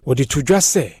akoneni odi tudwa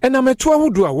se enameto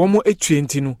ahodo a womo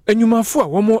etuenti no enwumafo a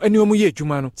womo ene omo ye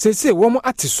adwuma no sese womo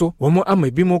ateso womo ama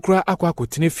bi mo kura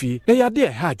akwakotene fie na yade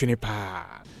ha adwene pa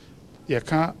ye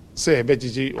ka se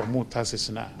ebegigi omo taxes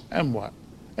na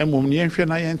emom ne yenhwe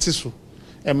na yenteso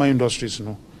ema industries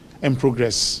no and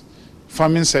progress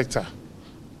farming sector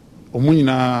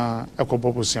omunina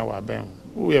ekobobosia wa ben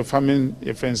we are farming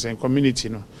defense and community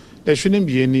no there shouldn't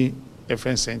be any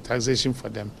defense and taxation for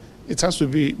them. It has to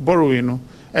be borrowing no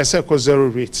as a zero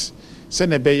rate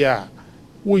send a beya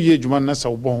we ye juma na sa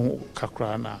bon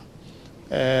kakra na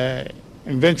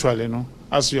eventually no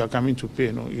as you are coming to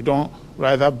pay no you don't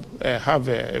rather have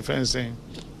a fencing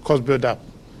cost build up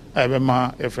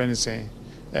ebema a fencing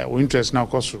interest now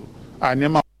cost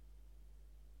anema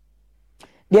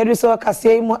Dear so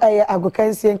kase mu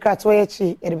agokansi nkrato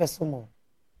yechi erebesomo.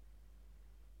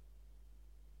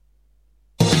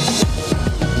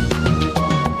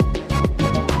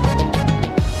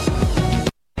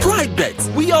 Bet,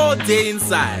 we all day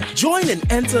inside. Join and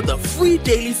enter the free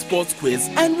daily sports quiz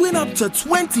and win up to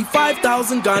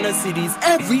 25,000 Ghana cedis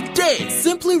every day.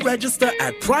 Simply register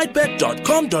at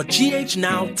pridebet.com.gh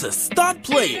now to start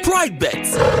playing. Pride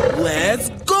Bet,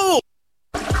 let's go!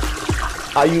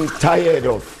 Are you tired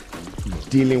of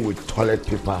dealing with toilet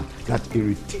paper that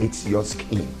irritates your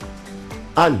skin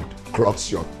and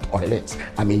clogs your toilets?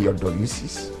 Your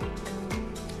WCs?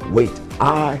 Wait,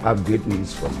 I have great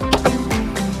news for you.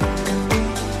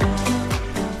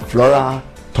 Flora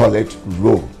Toilet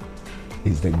Roll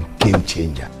is the game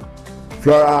changer.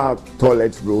 Flora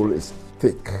Toilet Roll is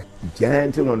thick,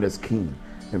 gentle on the skin,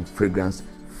 and fragrance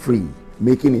free,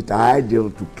 making it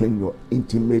ideal to clean your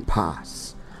intimate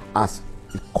parts as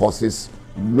it causes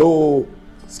no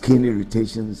skin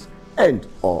irritations and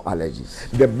or allergies.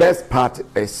 The best part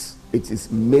is it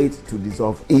is made to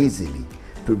dissolve easily,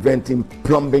 preventing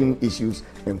plumbing issues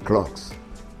and clogs.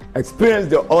 Experience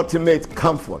the ultimate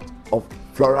comfort of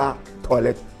Flora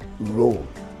Toilet Roll.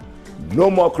 No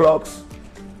more clogs,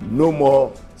 no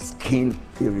more skin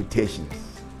irritations.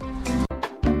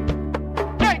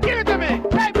 Hey, give it to me!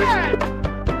 Hey, man!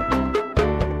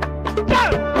 Go!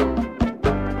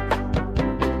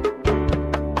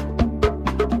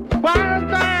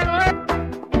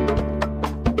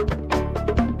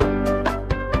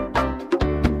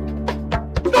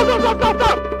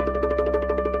 Stop!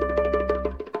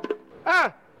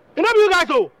 Enough you guys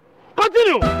do.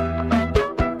 Continue.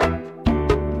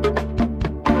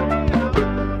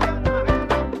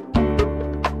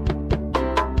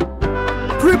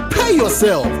 Prepare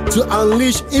yourself to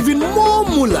unleash even more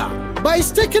moolah by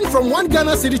staking from 1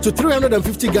 Ghana cedi to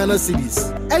 350 Ghana cedis.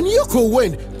 And you could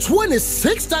win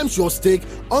 26 times your stake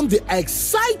on the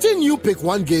exciting new Pick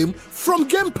 1 game from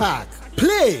Game Park.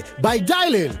 Play by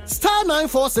dialing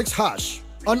 *946#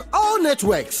 on all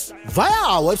networks via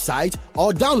our website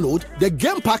or download the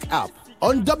Game Park app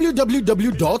on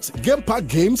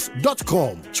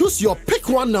www.gameparkgames.com. Choose your Pick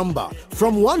 1 number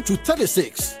from 1 to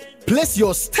 36. Place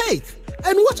your stake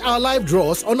and watch our live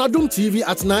draws on Adum TV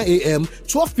at 9 a.m.,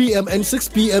 12 p.m. and 6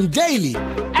 p.m. daily.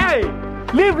 Hey,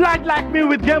 live life like me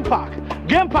with Game Park.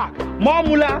 Game Park, more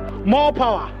moolah, more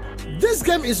power. This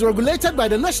game is regulated by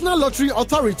the National Lottery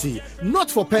Authority, not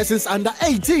for persons under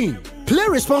 18. Play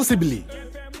responsibly.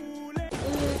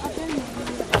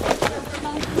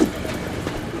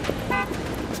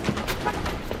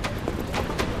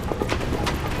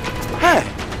 Hey,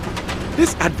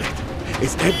 this advert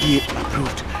is FDA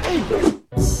approved.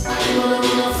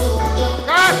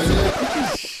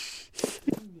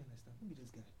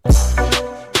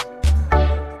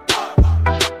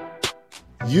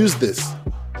 Use this.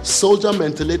 Soldier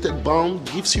Mentholated Balm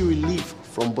gives you relief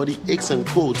from body aches and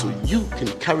colds so you can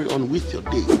carry on with your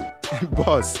day.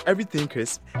 Boss, everything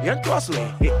crisp.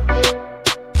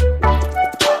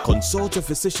 Consult a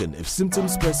physician if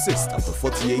symptoms persist after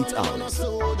 48 hours.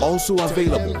 Also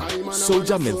available,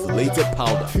 Soldier Mentholated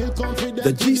Powder.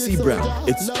 The GC brand,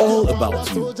 it's all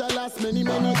about you.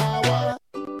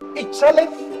 Hey, Charlie,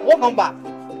 what number?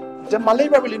 The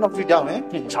malaria really knocked you down, eh?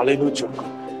 Charlie, no joke.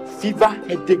 Fever,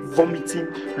 headache, vomiting,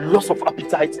 loss of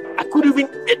appetite. I couldn't even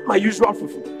eat my usual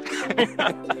fufu.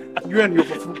 You and your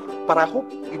fufu. But I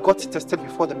hope you got tested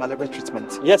before the malaria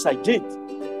treatment. Yes, I did.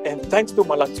 And thanks to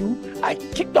Malatu, I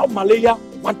kicked out malaria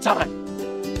one time.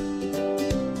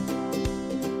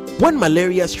 When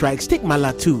malaria strikes, take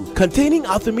Malatu, containing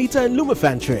Artemether and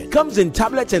Lumefantrine. Comes in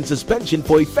tablets and suspension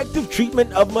for effective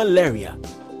treatment of malaria.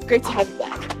 Great to have you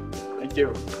back. Thank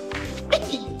you.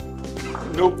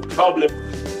 No problem.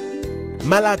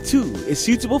 Malatu is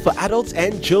suitable for adults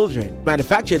and children.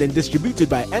 Manufactured and distributed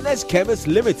by NS Chemist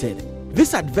Limited.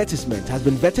 This advertisement has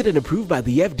been vetted and approved by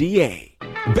the FDA.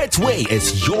 Betway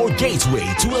is your gateway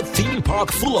to a theme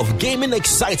park full of gaming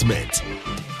excitement.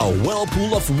 A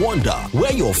whirlpool of wonder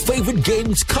where your favorite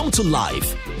games come to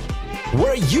life.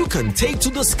 Where you can take to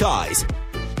the skies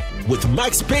with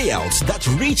max payouts that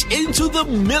reach into the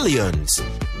millions.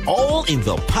 All in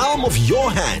the palm of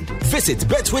your hand. Visit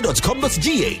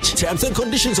betway.com.gh. Terms and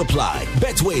conditions apply.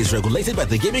 Betway is regulated by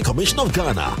the Gaming Commission of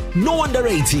Ghana. No under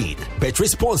 18. Bet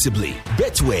responsibly.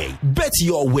 Betway. Bet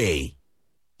your way.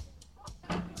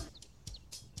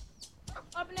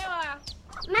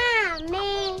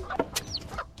 Mommy.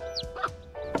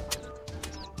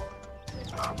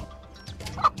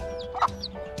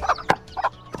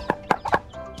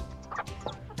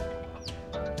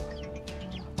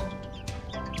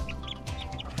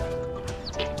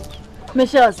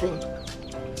 Michelle, fe.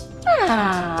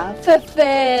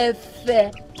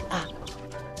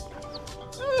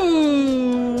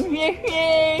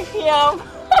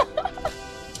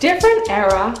 Different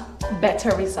era,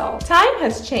 better results. Time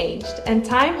has changed and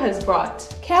time has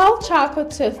brought Kel Charcoal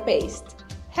Toothpaste.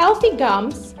 Healthy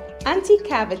gums,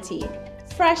 anti-cavity,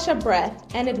 fresher breath,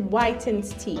 and it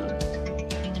whitens teeth.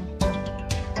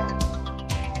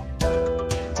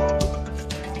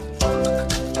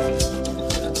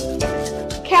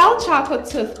 Kel Chocolate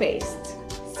Toothpaste.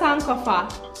 Sankofa.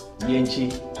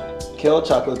 Yenchi. Kel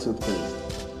Chocolate Toothpaste.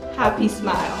 Happy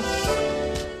smile.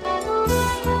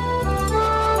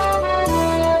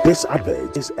 This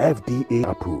advert is FDA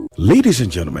approved. Ladies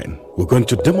and gentlemen, we're going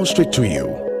to demonstrate to you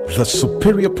the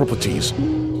superior properties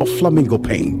of Flamingo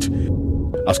paint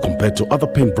as compared to other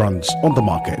paint brands on the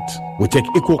market. We take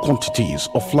equal quantities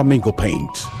of Flamingo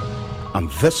paint and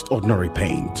this ordinary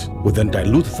paint. We then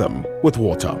dilute them with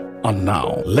water. And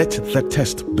now, let the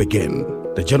test begin.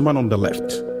 The gentleman on the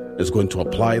left is going to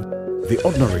apply the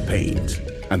ordinary paint,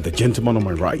 and the gentleman on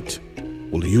my right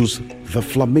will use the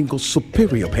Flamingo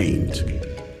Superior paint.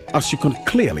 As you can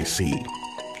clearly see,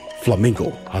 Flamingo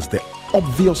has the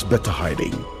obvious better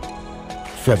hiding.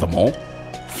 Furthermore,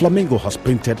 Flamingo has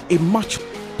painted a much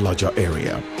larger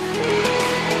area.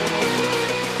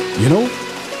 You know,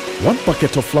 1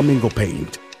 bucket of Flamingo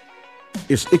paint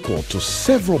is equal to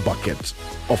several buckets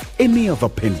of any other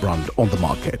paint brand on the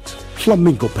market.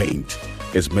 Flamingo paint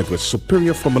is made with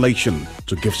superior formulation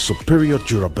to give superior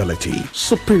durability,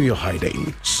 superior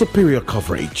hiding, superior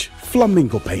coverage.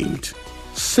 Flamingo paint,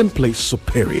 simply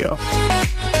superior.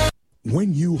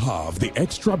 When you have the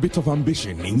extra bit of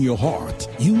ambition in your heart,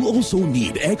 you also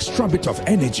need extra bit of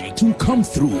energy to come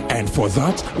through. And for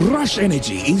that, Rush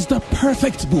Energy is the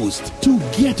perfect boost to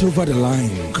get over the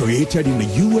line. Created in the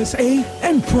USA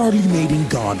and proudly made in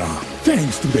Ghana.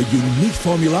 Thanks to the unique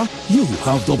formula, you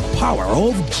have the power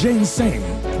of ginseng,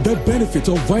 the benefit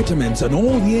of vitamins and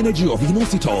all the energy of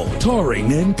inositol,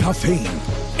 taurine and caffeine.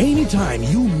 Anytime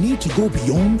you need to go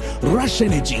beyond, Rush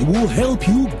Energy will help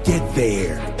you get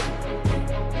there.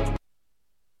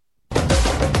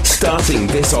 Starting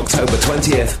this October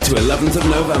 20th to 11th of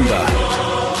November,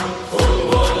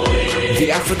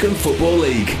 the African Football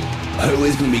League. Who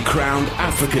is going to be crowned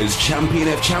Africa's champion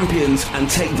of champions and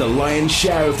take the lion's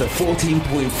share of the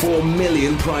 14.4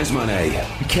 million prize money?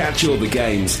 Catch all the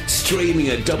games streaming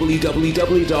at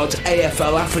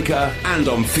www.AFL Africa and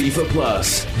on FIFA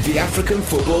Plus. The African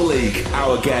Football League,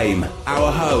 our game,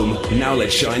 our home. Now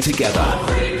let's shine together.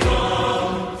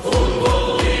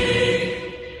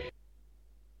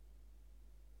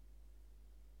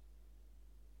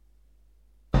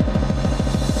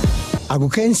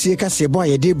 agokansie kase boy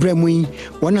ye de bramui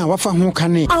wona wafa ho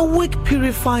kane Awake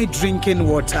purified drinking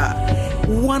water,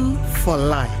 one for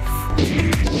life.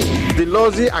 The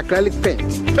Lozi acrylic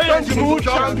paint, paint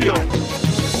champion.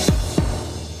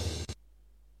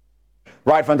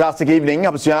 Right, fantastic evening.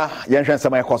 Abusia, yenhwen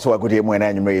sama ekoso agudie mu na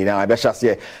anwumre na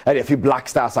abehase e fi Black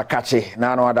Stars akache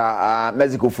na no ada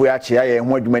Mexico fu ya che ya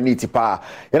ho adwuma ni tipa.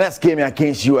 Yana game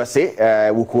against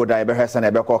USA, we could ebehese na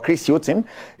ebeko Chris Hilton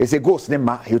is a ghost ne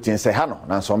ma Hilton say ha no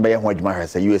na so mbe ho adwuma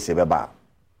hese USA beba.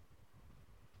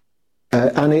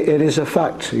 And it is a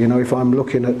fact, you know. If I'm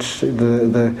looking at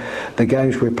the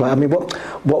games we play, I mean,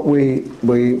 what we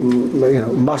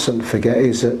mustn't forget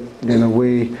is that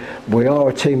we are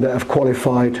a team that have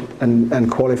qualified and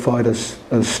qualified as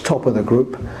top of the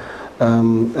group,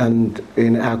 and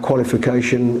in our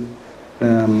qualification,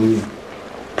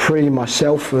 pre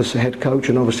myself as head coach,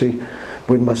 and obviously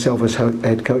with myself as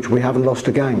head coach, we haven't lost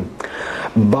a game,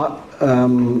 but.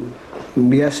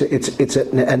 Yes, it's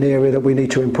an area that we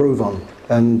need to improve on,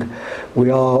 and we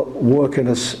are working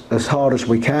as hard as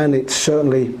we can. It's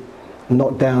certainly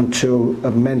not down to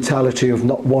a mentality of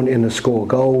not wanting to score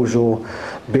goals or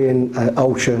being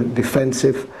ultra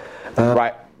defensive.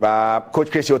 Right.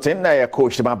 Coach Chris Hilton,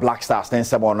 coach the Black Stars, then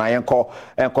someone I enko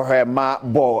ma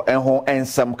ball and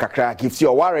some kakra gives you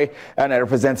a worry and I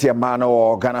represent a man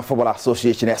or Ghana Football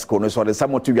Association ESCO. So there's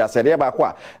someone to be said about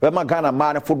what my Ghana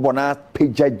man football na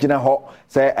page ho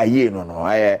say a year no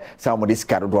I some of this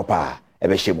card dropper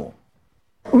ebeshimo.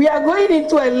 We are going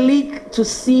into a league to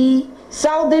see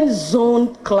Southern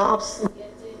Zone clubs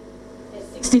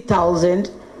getting 60,000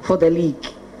 for the league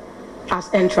as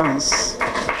entrance.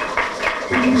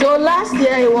 So last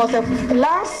year it was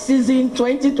last season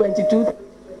 2022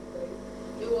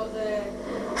 it was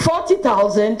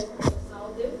 40,000 for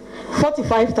Southern,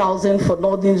 45,000 for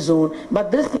Northern Zone,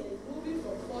 but this year it's moving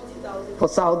from 40,000 for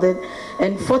Southern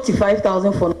and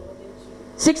 45,000 for Northern,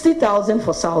 60,000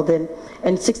 for Southern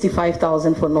and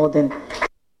 65,000 for Northern.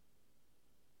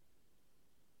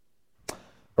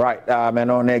 Right,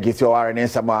 meno ne gisi o are ne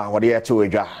sama wode ya to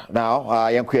edwa. Now,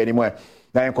 yenku anymore.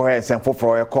 na enko he ensem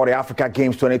for Korea Africa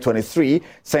Games 2023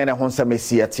 saying na honsa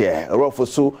Messi atie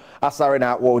Rofosu asare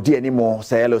na wo di animo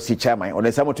say LOC chairman on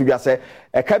ensem to bia say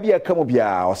e ka bia ka mo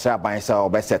bia o say aban say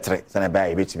obesetre say na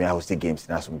ba betimi host games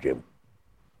na somdwem.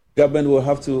 Government will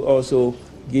have to also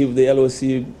give the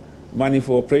LOC money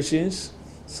for operations,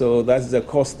 so that's the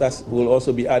cost that will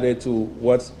also be added to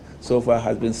what so far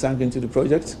has been sunk into the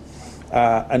project.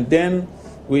 And then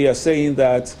we are saying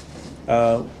that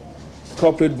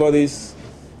corporate bodies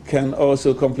can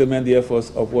also complement the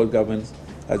efforts of what government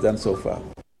has done so far.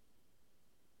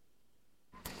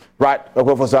 Right,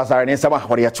 Professor Asare ni sama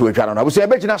hori ya tuwe jana. Abusu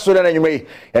ebe jina so na nyume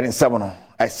ya ni sama no.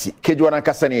 Asi kejuwa na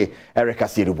kasani Eric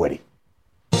Asiru Bwedi.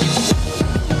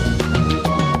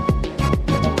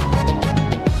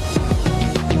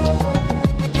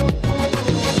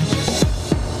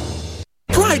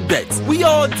 Bet we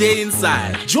all day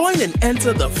inside. Join and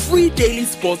enter the free daily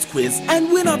sports quiz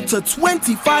and win up to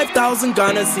 25,000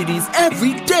 Ghana cedis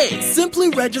every day. Simply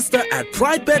register at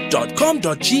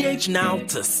pridebet.com.gh now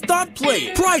to start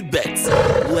playing. Pride Bets.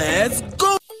 Let's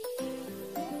go.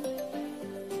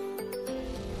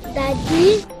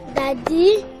 Daddy,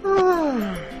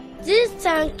 this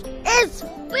tank is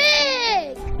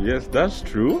big. Yes, that's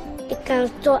true. It can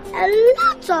store a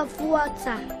lot of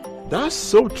water. That's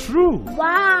so true.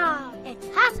 Wow! It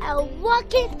has a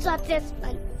working tortoise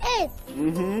on it.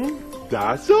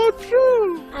 That's so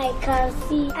true. I can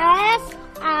see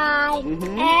F-I-N-T-E-X.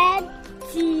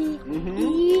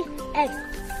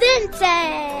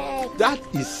 Syntax. That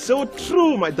is so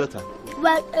true, my daughter.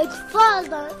 When it falls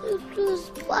down, it will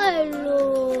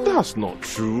spoil. That's not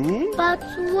true. But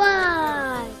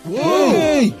why?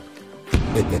 Hey!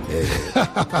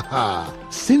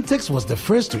 Syntex was the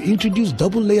first to introduce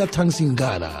double-layer tanks in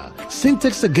Ghana.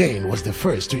 Syntex again was the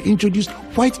first to introduce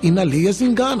white inner layers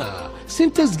in Ghana.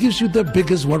 Syntex gives you the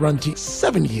biggest warranty,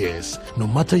 7 years. No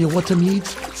matter your water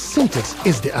needs, Syntex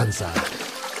is the answer.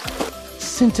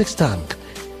 Syntex tank.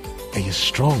 Are you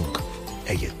strong?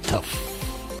 Are you tough?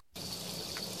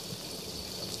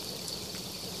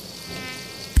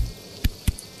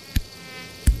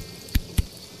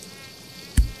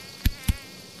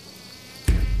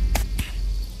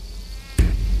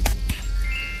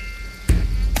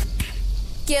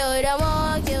 Kill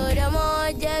them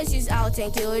all, just use out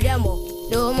and kill them all.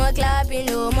 No more clapping,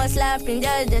 no more slapping,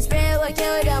 just the spray will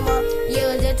kill them all.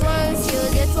 Use it once,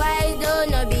 use it twice, do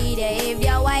not be there if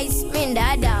you're wise, spin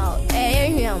that down.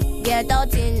 Hey, get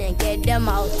out in and get them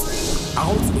out.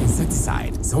 Out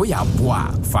insecticide, so ya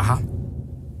bois, faha.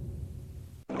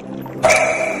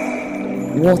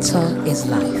 Water is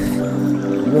life.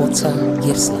 Water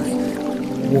gives life.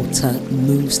 Water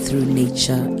moves through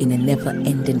nature in a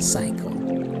never-ending cycle.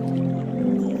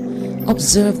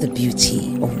 Observe the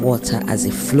beauty of water as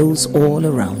it flows all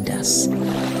around us,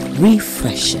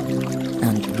 refreshing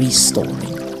and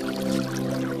restoring.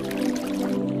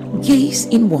 Gaze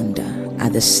in wonder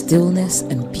at the stillness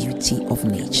and beauty of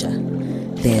nature.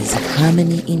 There's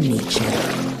harmony in nature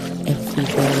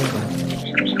everywhere around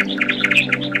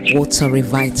you. Water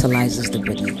revitalizes the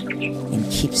body and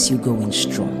keeps you going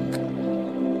strong.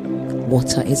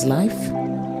 Water is life.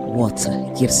 Water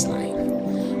gives life.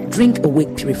 Drink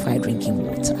Awake Purified Drinking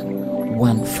Water,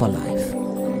 one for life.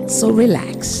 So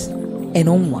relax and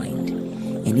unwind,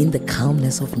 and in the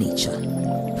calmness of nature,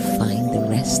 find the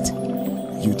rest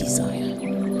you desire.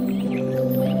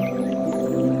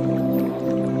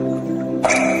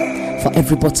 For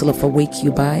every bottle of Awake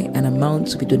you buy, an amount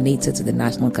to be donated to the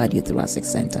National Cardiothoracic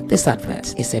Center. This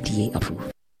advert is FDA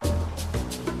approved.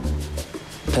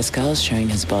 Pascal's showing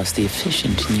his boss the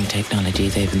efficient new technology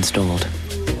they've installed.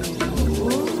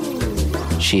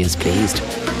 She is pleased,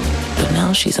 but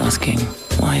now she's asking,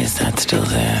 why is that still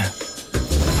there?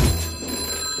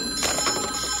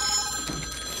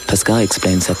 Pascal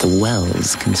explains that the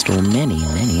wells can store many,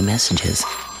 many messages.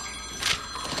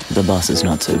 The boss is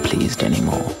not so pleased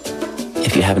anymore.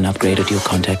 If you haven't upgraded your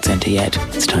contact center yet,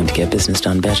 it's time to get business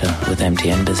done better with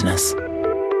MTN Business.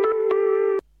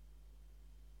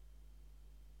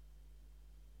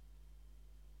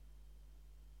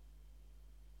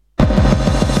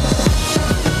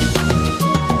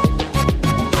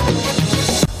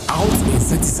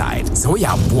 So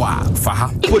ya bois, faha.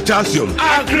 Potassium.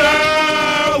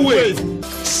 Wait.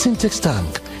 Syntex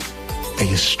tank. Are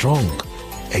you strong?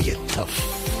 Are you tough?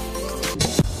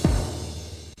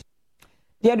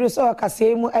 Dear so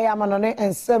Kasemu Ayamanone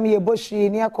and some ye bushi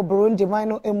near Burundi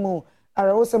Mino Emu.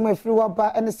 Arosama free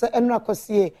waba and the Enra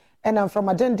Cossier, and I'm from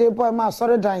a dente boy ma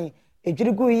sorry dying. A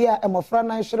jugu year and my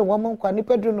friend I should a woman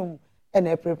quanipedunum and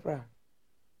a prepare.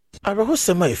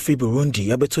 Arahosema efi Burundi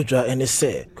yabetodwa ene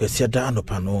se kwesi ada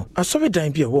anopa no asori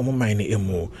dan bia wo mo man ne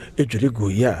emu edwure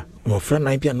gu ya mofra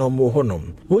nan bia no mo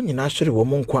honom wo nyina ahwere wo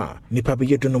mo nkwa nipa be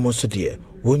yedu no mo so de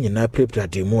wo nyina prepare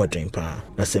de mo oden pa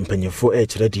na sempanyefo e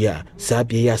kire de a saa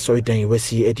bia ya asori dan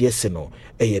wasi ede ese no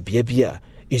eye bia bia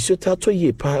Isuta to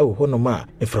ye pa honoma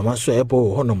informaso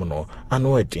ebo honom no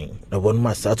ano edin na won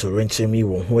ma sato renchemi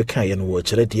won ho kan ye no wo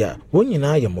kire dia won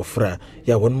nyina ye mofra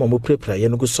ya won mo prepare ye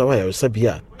no gusawa ya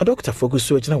sabia a doctor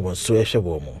foguso agina won so ehwe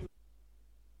wo mo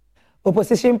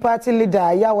opposition party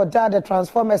leader ya wada the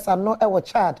transformers ano e wo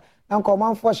chad na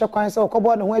nkomanfo hye kwan se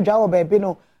okobo ne ho adwa wo ba bi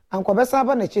no ankobesa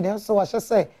ba na chi ne so wa hye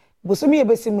se busumi e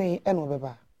besimu e no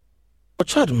beba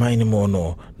Ochad mine mo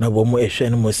no na wo mo ehwe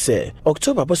no mo se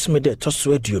October bosome de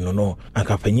toso aduonu no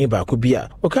ankapanyi ba ko bia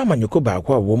o ka manyoko ba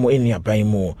ko a wo mo eni aban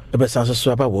mu ebesan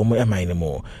so aba wo mo emine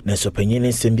mo na so panyi ne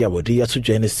nsem bia wodi ya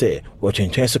sodwa ne se wo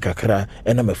twentwen so kakra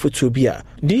ena mafutu bia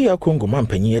di ya kongo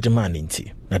mampanyi edema ne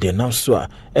nti na de nam so a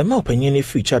ema opanyi ne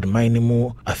featured mine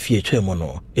mu afie twemu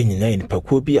no enyina eni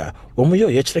pakuo bia wo mo yo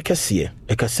ye kire kese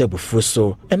e ka se bufu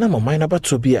so ena mo mine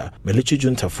abato bia melechi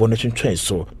juntafo ne twentwen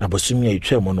so na bosumi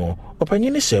ayetwemu no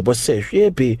opanyi ne sebo se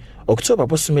hwebe October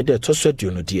bosome de toso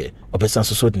aduonu de obesan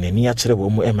so de nani a kire wo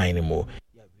mo emine mu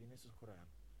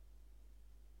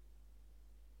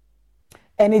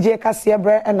NJ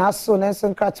Kasiebre and Aso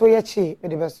Nelson Kratoyechi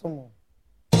with the Besumo.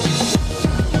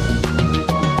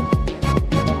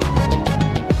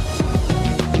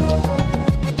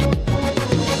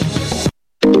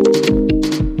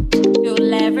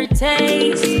 You'll ever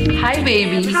taste. Hi,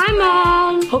 babies. Hi,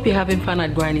 Mom. Hope you're having fun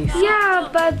at Granny's. Yeah,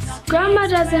 but Grandma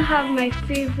doesn't have my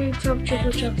favorite top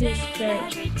chocolate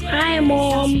spread. Hi,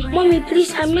 Mom. Mommy,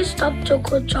 please, I missed top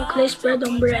chocolate spread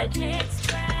on bread.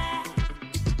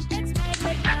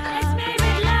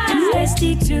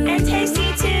 Tasty too, and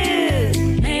tasty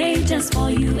too, made just for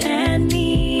you and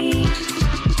me.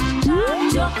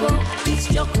 Choco, it's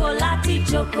chocolate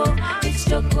choco, it's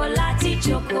chocolate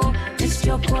choco, it's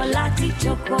chocolate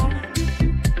choco.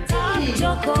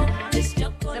 Choco, it's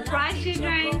chocolate. Surprise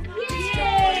children!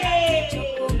 Yay!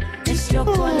 It's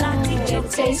chocolate choco. The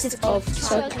taste of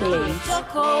chocolate.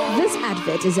 This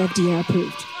advert is FDA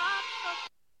approved.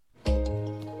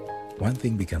 One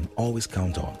thing we can always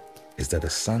count on is that the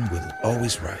sun will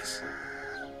always rise.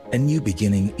 A new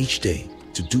beginning each day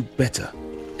to do better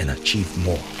and achieve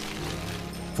more.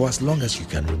 For as long as you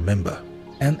can remember,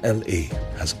 NLA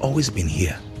has always been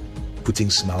here,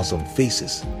 putting smiles on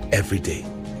faces every day.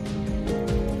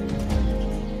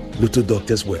 Luto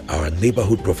doctors were our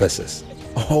neighborhood professors,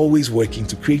 always working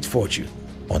to create fortune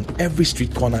on every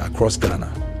street corner across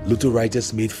Ghana. Luto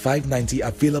writers made 590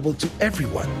 available to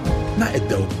everyone. Na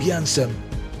Edel Biansem,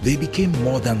 they became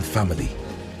more than family.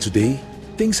 Today,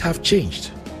 things have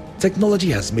changed.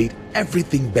 Technology has made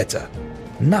everything better.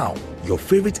 Now, your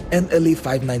favorite NLA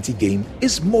 590 game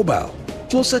is mobile,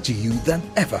 closer to you than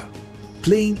ever.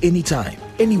 Playing anytime,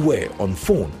 anywhere on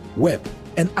phone, web,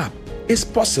 and app is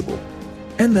possible.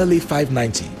 NLA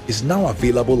 590 is now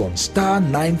available on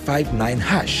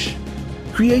 *959#.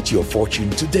 Create your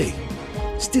fortune today.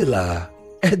 Still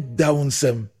Ed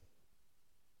Downsome.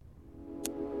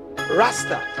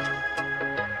 Rasta.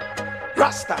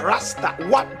 Rasta.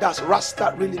 What does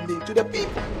Rasta really mean to the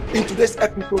people? In today's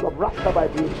episode of Rasta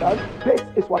Vibration, this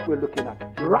is what we're looking at.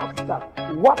 Rasta.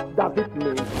 What does it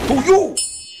mean to you?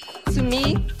 To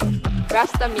me,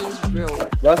 Rasta means real.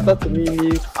 Rasta to me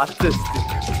means artistic.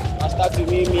 Rasta to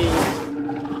me means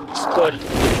study.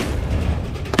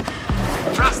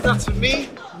 Rasta to me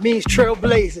means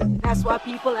trailblazing. That's what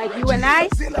people like you and I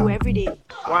do every day.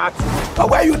 What? But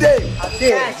where you there?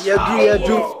 I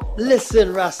do.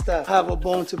 Listen, Rasta, I have a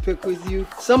bone to pick with you.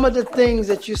 Some of the things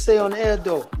that you say on air,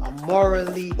 though, are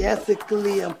morally,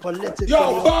 ethically, and politically.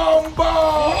 Yo,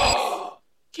 Bomba!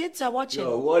 Kids are watching.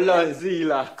 Yo, Walla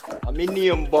Zila. I'm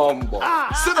Indian Bomba.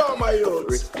 Sit down, my youth.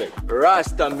 Respect.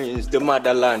 Rasta means the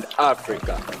motherland,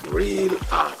 Africa. Real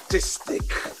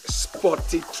artistic,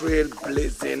 sporty,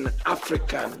 trailblazing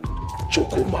African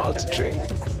choco malt drink.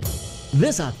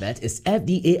 This advert is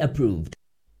FDA approved.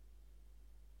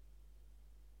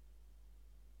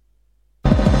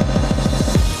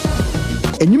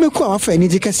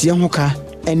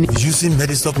 Using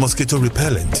Medistop mosquito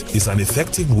repellent is an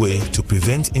effective way to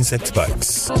prevent insect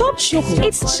bites. Stop chocolate.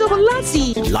 It's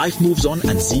chocolatey. Life moves on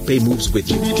and ZPay moves with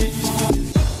you.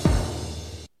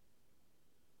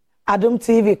 Adom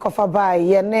TV kofa by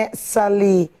yene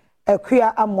Sally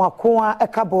Akuya Amwakoa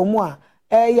Ekabomua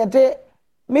yede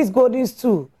Miss Golden's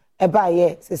 2 eba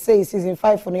ye say season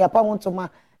 5 no yapa hontoma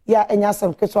ya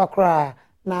enyasam keto akra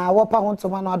na wapa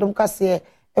hontoma no adom kase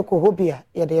ekohobia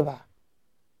yede ba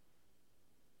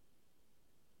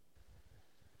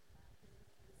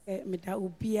Meda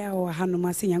Ubia or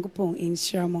Hanumasi Yankupon in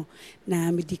Shermo.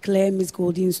 Now, me declare Miss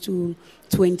Golden Stool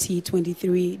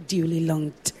 2023 duly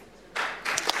longed.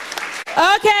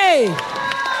 Okay.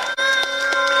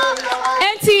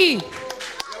 Auntie.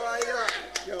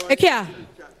 Ekia.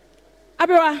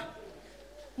 Abra.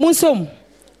 Munsom.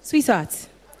 Sweetheart.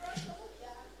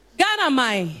 Ghana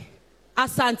mai.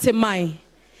 Asante mai.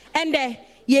 And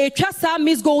ye trasa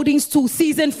Miss Golden Stool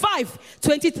season 5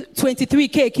 2023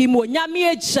 keki mo nyami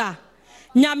eja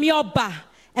nyami oba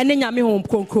ene nyami hom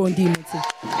kronkron di muti.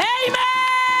 Amen.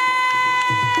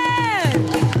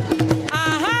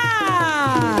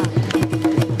 Aha.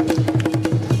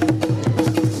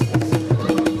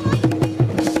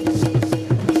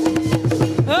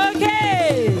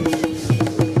 Okay.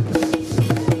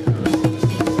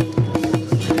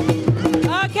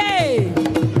 Okay.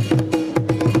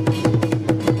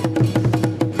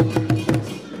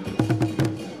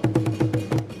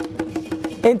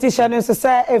 Enti shane so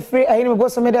say every ahini me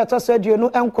boso me dey to so aduonu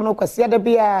enkono kwase da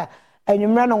bia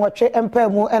anwumra no nwotwe empa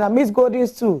mu na Miss Golden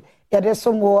Stool ya de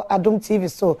somo Adom TV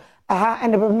so aha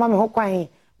ene be ma me ho kwan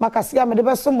makase ya me de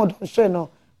be somo don show no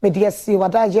me de asi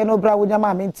wadaje no bra wonya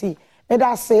ma menti me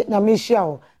da se na me hia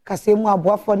o kase mu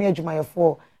aboafo ne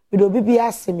adwumayefo me do bibia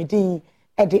ase me din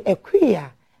e de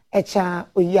akuya e cha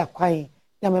oyi akwan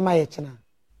na me ma ye chena.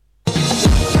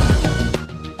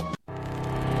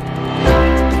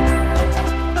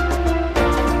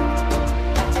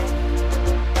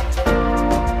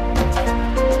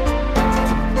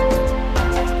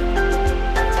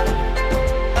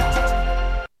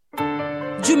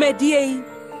 Jumedie,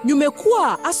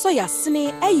 Numekua, Asoya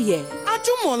Sine, Aye.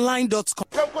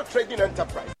 AdomOnline.com. Trading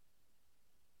Enterprise.